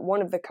company, but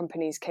one of the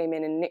companies came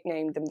in and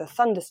nicknamed them the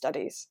Thunder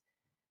Studies,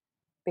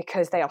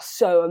 because they are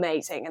so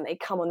amazing and they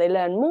come on, they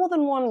learn more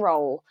than one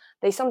role.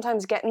 They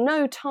sometimes get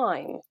no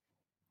time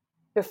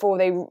before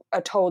they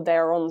are told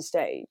they're on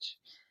stage.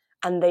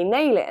 And they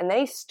nail it, and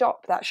they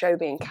stop that show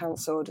being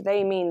cancelled.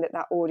 They mean that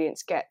that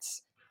audience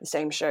gets the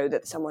same show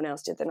that someone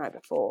else did the night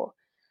before.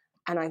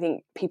 And I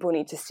think people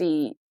need to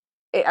see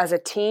it as a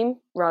team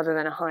rather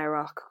than a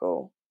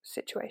hierarchical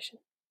situation.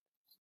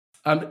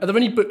 Are there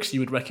any books you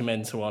would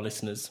recommend to our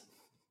listeners?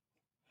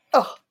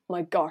 Oh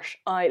my gosh,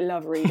 I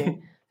love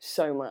reading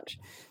so much.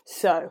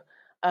 So,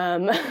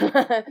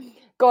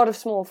 God of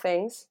Small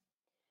Things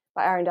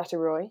by Arundhati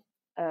Roy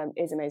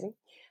is amazing.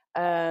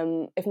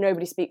 If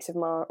Nobody Speaks of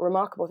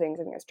Remarkable Things,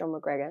 I think that's John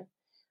McGregor.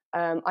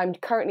 I'm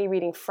currently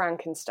reading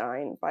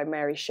Frankenstein by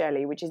Mary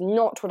Shelley, which is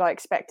not what I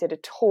expected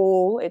at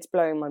all. It's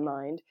blowing my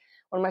mind.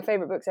 One of my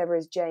favourite books ever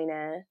is Jane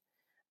Eyre.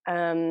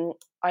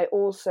 I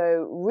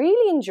also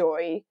really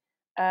enjoy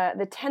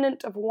The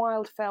Tenant of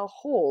Wildfell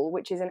Hall,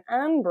 which is an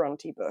Anne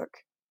Bronte book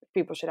that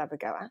people should have a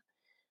go at.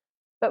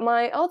 But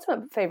my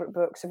ultimate favourite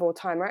books of all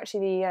time are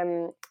actually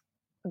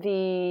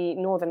the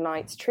Northern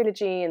Lights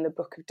trilogy and the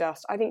Book of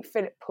Dust. I think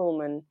Philip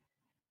Pullman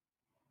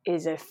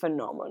is a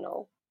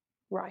phenomenal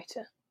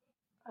writer.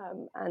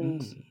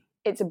 And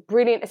it's a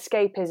brilliant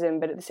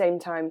escapism, but at the same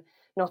time,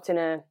 not in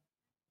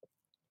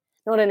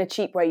a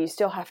cheap way. You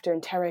still have to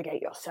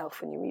interrogate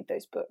yourself when you read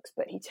those books,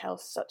 but he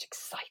tells such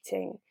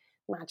exciting,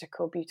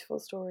 magical, beautiful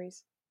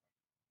stories.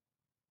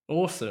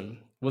 Awesome.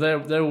 Well,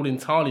 they're all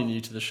entirely new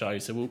to the show,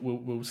 so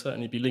we'll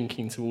certainly be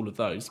linking to all of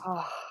those.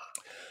 Oh,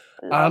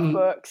 I love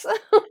books.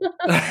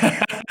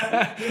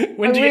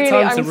 When do you get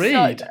time to read?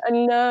 I'm such a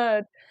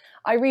nerd.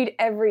 I read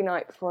every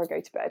night before I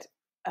go to bed.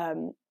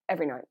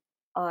 Every night.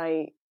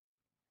 I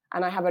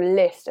have a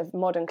list of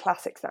modern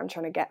classics that I'm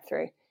trying to get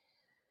through.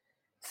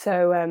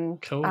 So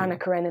cool. Anna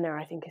Karenina,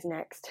 I think, is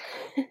next.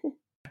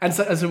 And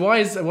so why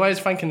is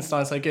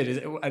Frankenstein so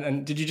good?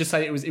 And did you just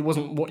say it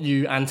wasn't what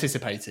you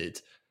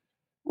anticipated?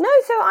 No,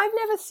 so I've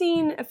never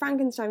seen a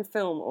Frankenstein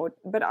film,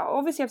 but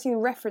obviously I've seen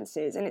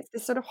references, and it's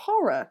this sort of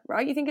horror,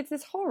 right? You think it's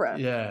this horror,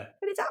 yeah,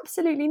 but it's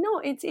absolutely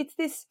not. It's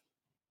this.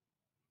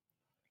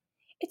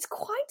 It's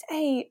quite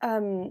a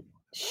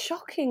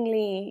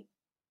shockingly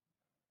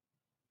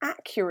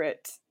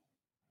accurate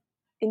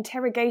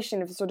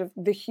interrogation of sort of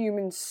the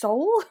human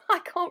soul. I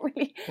can't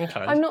really. Okay.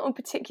 I'm not a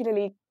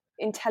particularly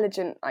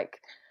intelligent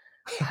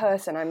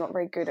person. I'm not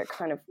very good at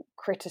kind of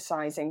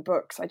criticizing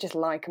books. I just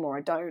like them or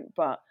I don't,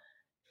 but.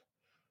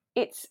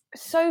 It's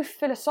so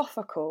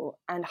philosophical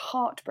and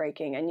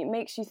heartbreaking, and it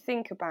makes you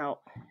think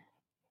about...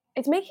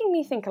 It's making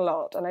me think a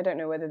lot, and I don't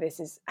know whether this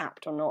is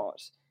apt or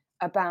not,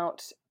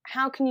 about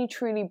how can you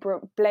truly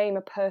blame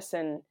a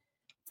person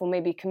for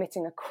maybe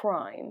committing a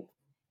crime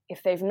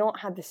if they've not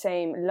had the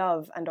same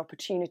love and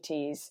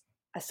opportunities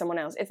as someone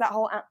else. It's that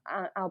whole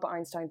Albert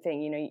Einstein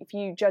thing, you know, if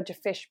you judge a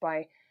fish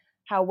by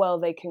how well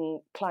they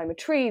can climb a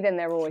tree, then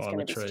they're always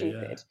going to be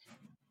stupid.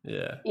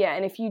 Yeah,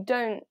 and if you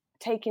don't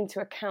take into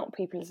account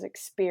people's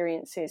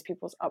experiences,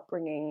 people's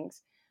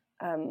upbringings,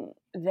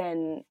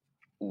 then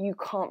you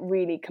can't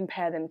really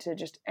compare them to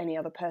just any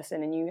other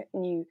person.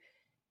 And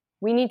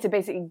we need to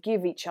basically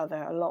give each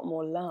other a lot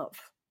more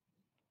love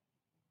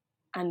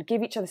and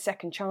give each other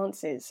second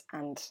chances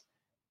and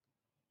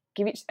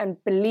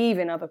believe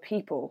in other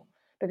people.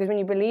 Because when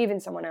you believe in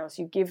someone else,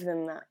 you give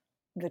them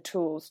the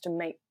tools to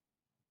make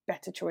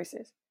better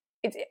choices.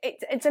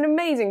 It's an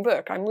amazing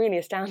book. I'm really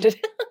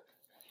astounded.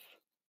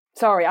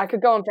 Sorry, I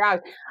could go on for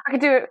hours. I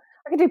could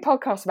do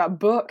podcasts about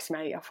books,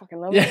 mate. I fucking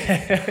love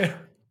it.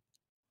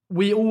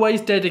 We always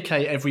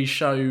dedicate every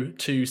show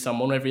to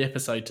someone, every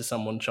episode to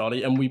someone,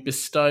 Charlie, and we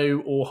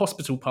bestow or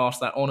hospital pass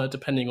that honour,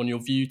 depending on your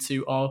view,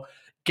 to our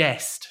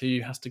guest,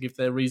 who has to give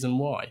their reason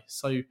why.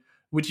 So,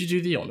 would you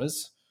do the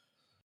honours?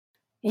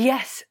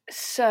 Yes.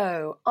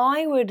 So,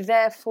 I would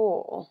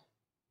therefore...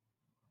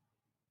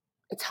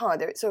 It's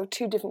hard. It's sort of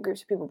two different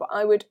groups of people, but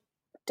I would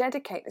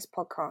dedicate this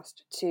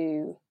podcast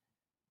to...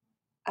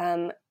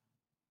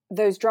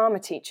 those drama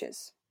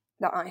teachers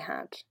that I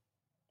had.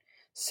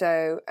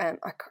 So if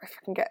I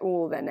can get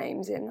all their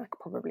names in, I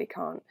probably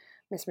can't.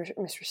 Miss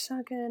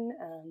Resurgan,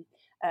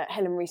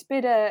 Helen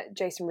Rees-Bidder,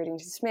 Jason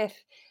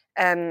Riddington-Smith,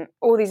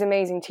 all these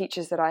amazing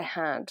teachers that I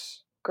had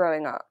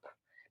growing up.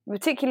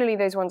 particularly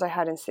those ones I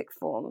had in sixth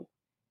form,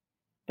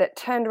 that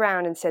turned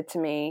around and said to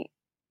me,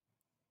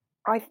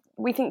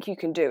 we think you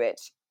can do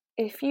it.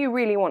 If you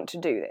really want to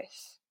do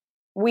this,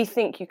 we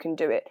think you can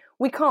do it.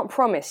 We can't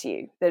promise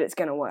you that it's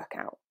going to work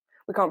out.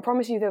 We can't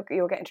promise you that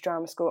you'll get into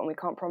drama school, and we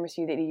can't promise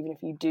you that even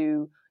if you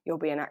do, you'll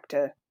be an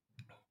actor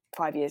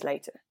 5 years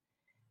later.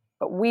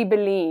 But we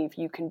believe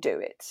you can do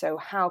it, so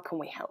how can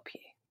we help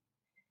you?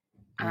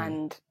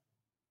 And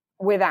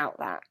without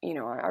that,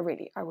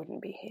 I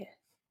wouldn't be here.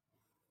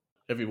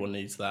 Everyone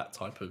needs that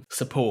type of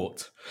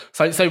support.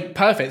 So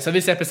perfect. So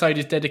this episode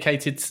is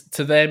dedicated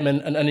to them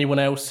and anyone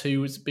else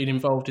who has been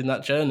involved in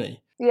that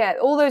journey. Yeah,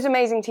 all those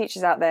amazing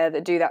teachers out there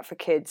that do that for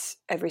kids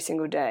every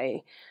single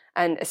day,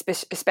 and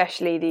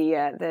especially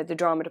the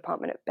drama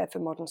department at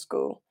Bedford Modern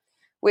School,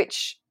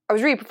 which I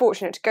was really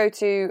fortunate to go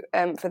to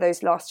for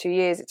those last 2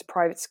 years. It's a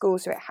private school,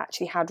 so it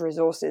actually had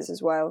resources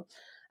as well.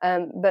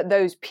 But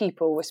those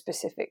people were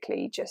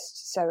specifically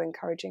just so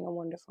encouraging and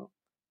wonderful.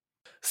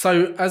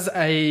 So as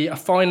a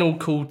final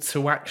call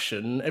to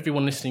action,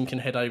 everyone listening can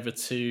head over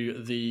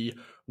to the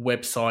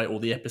website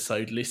or the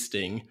episode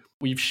listing.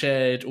 We've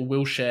shared or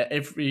will share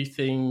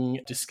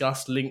everything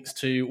discussed, links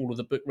to all of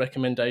the book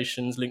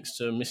recommendations, links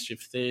to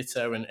Mischief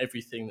Theatre and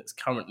everything that's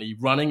currently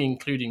running,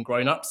 including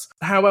grown-ups.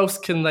 How else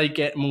can they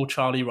get more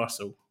Charlie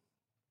Russell?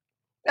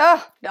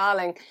 Oh,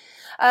 darling.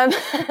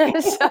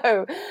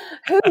 So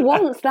who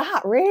wants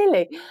that,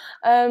 really?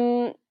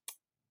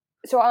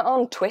 So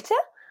on Twitter,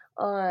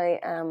 I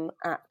am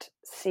at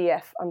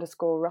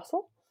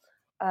CF_Russell.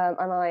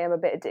 And I am a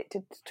bit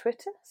addicted to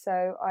Twitter,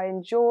 so I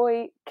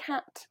enjoy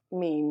cat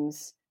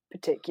memes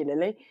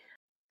particularly,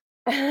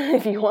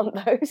 if you want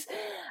those.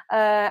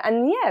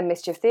 And yeah,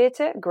 Mischief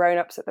Theatre, Grown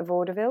Ups at the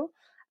Vaudeville,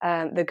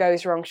 The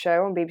Goes Wrong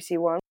Show on BBC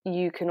One.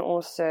 You can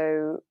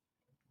also,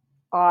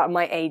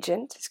 my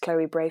agent is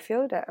Chloe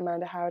Brayfield at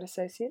Amanda Howard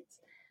Associates.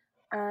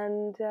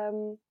 And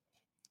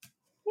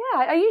yeah,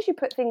 I usually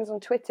put things on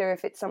Twitter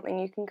if it's something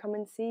you can come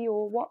and see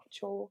or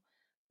watch or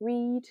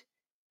read.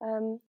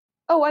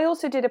 I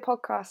also did a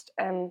podcast.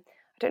 I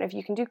don't know if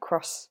you can do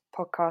cross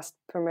podcast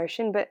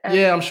promotion, but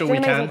yeah, I'm sure we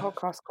can. It's an amazing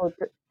podcast called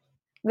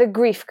The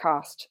Grief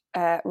Cast,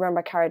 run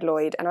by Carrie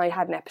Lloyd, and I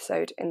had an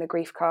episode in The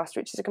Grief Cast,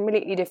 which is a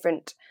completely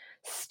different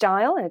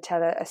style, and I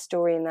tell a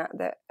story in that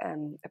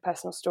a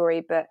personal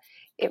story, but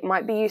it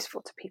might be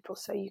useful to people.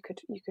 So you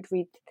could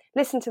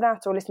listen to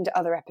that or listen to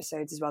other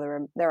episodes as well.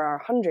 There are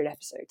 100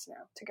 episodes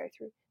now to go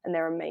through, and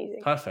they're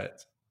amazing.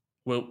 Perfect.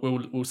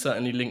 We'll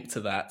certainly link to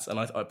that, and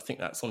I think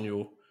that's on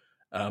your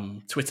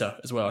Twitter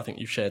as well. I think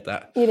you've shared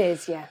that. It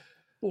is, yeah.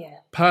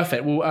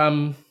 Perfect.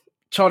 Well,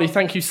 Charlie,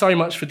 thank you so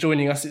much for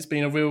joining us. It's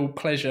been a real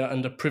pleasure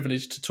and a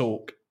privilege to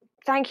talk.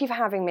 Thank you for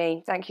having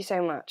me. Thank you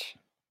so much.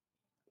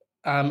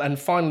 And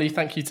finally,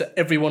 thank you to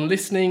everyone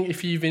listening.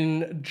 If you've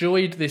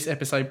enjoyed this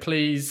episode,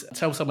 please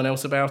tell someone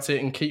else about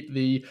it and keep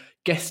the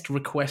guest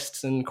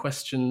requests and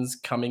questions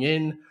coming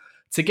in.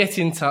 To get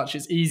in touch,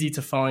 it's easy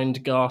to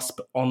find Gasp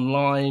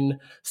online.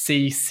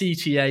 See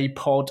CTA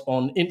Pod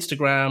on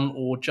Instagram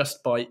or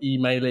just by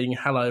emailing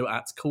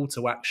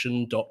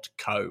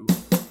hello@calltoaction.co.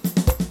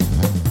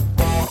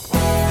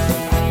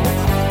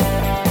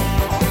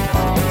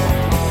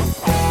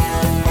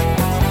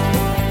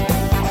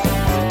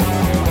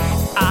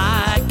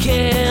 I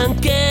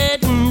can't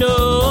get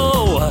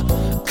no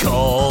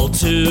call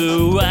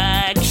to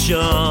action.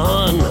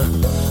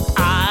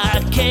 I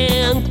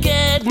can't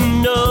get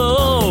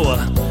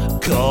no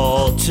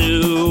call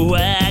to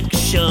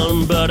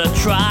action, but I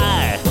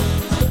try,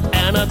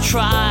 and I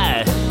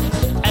try,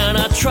 and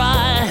I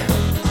try,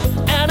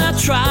 and I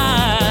try.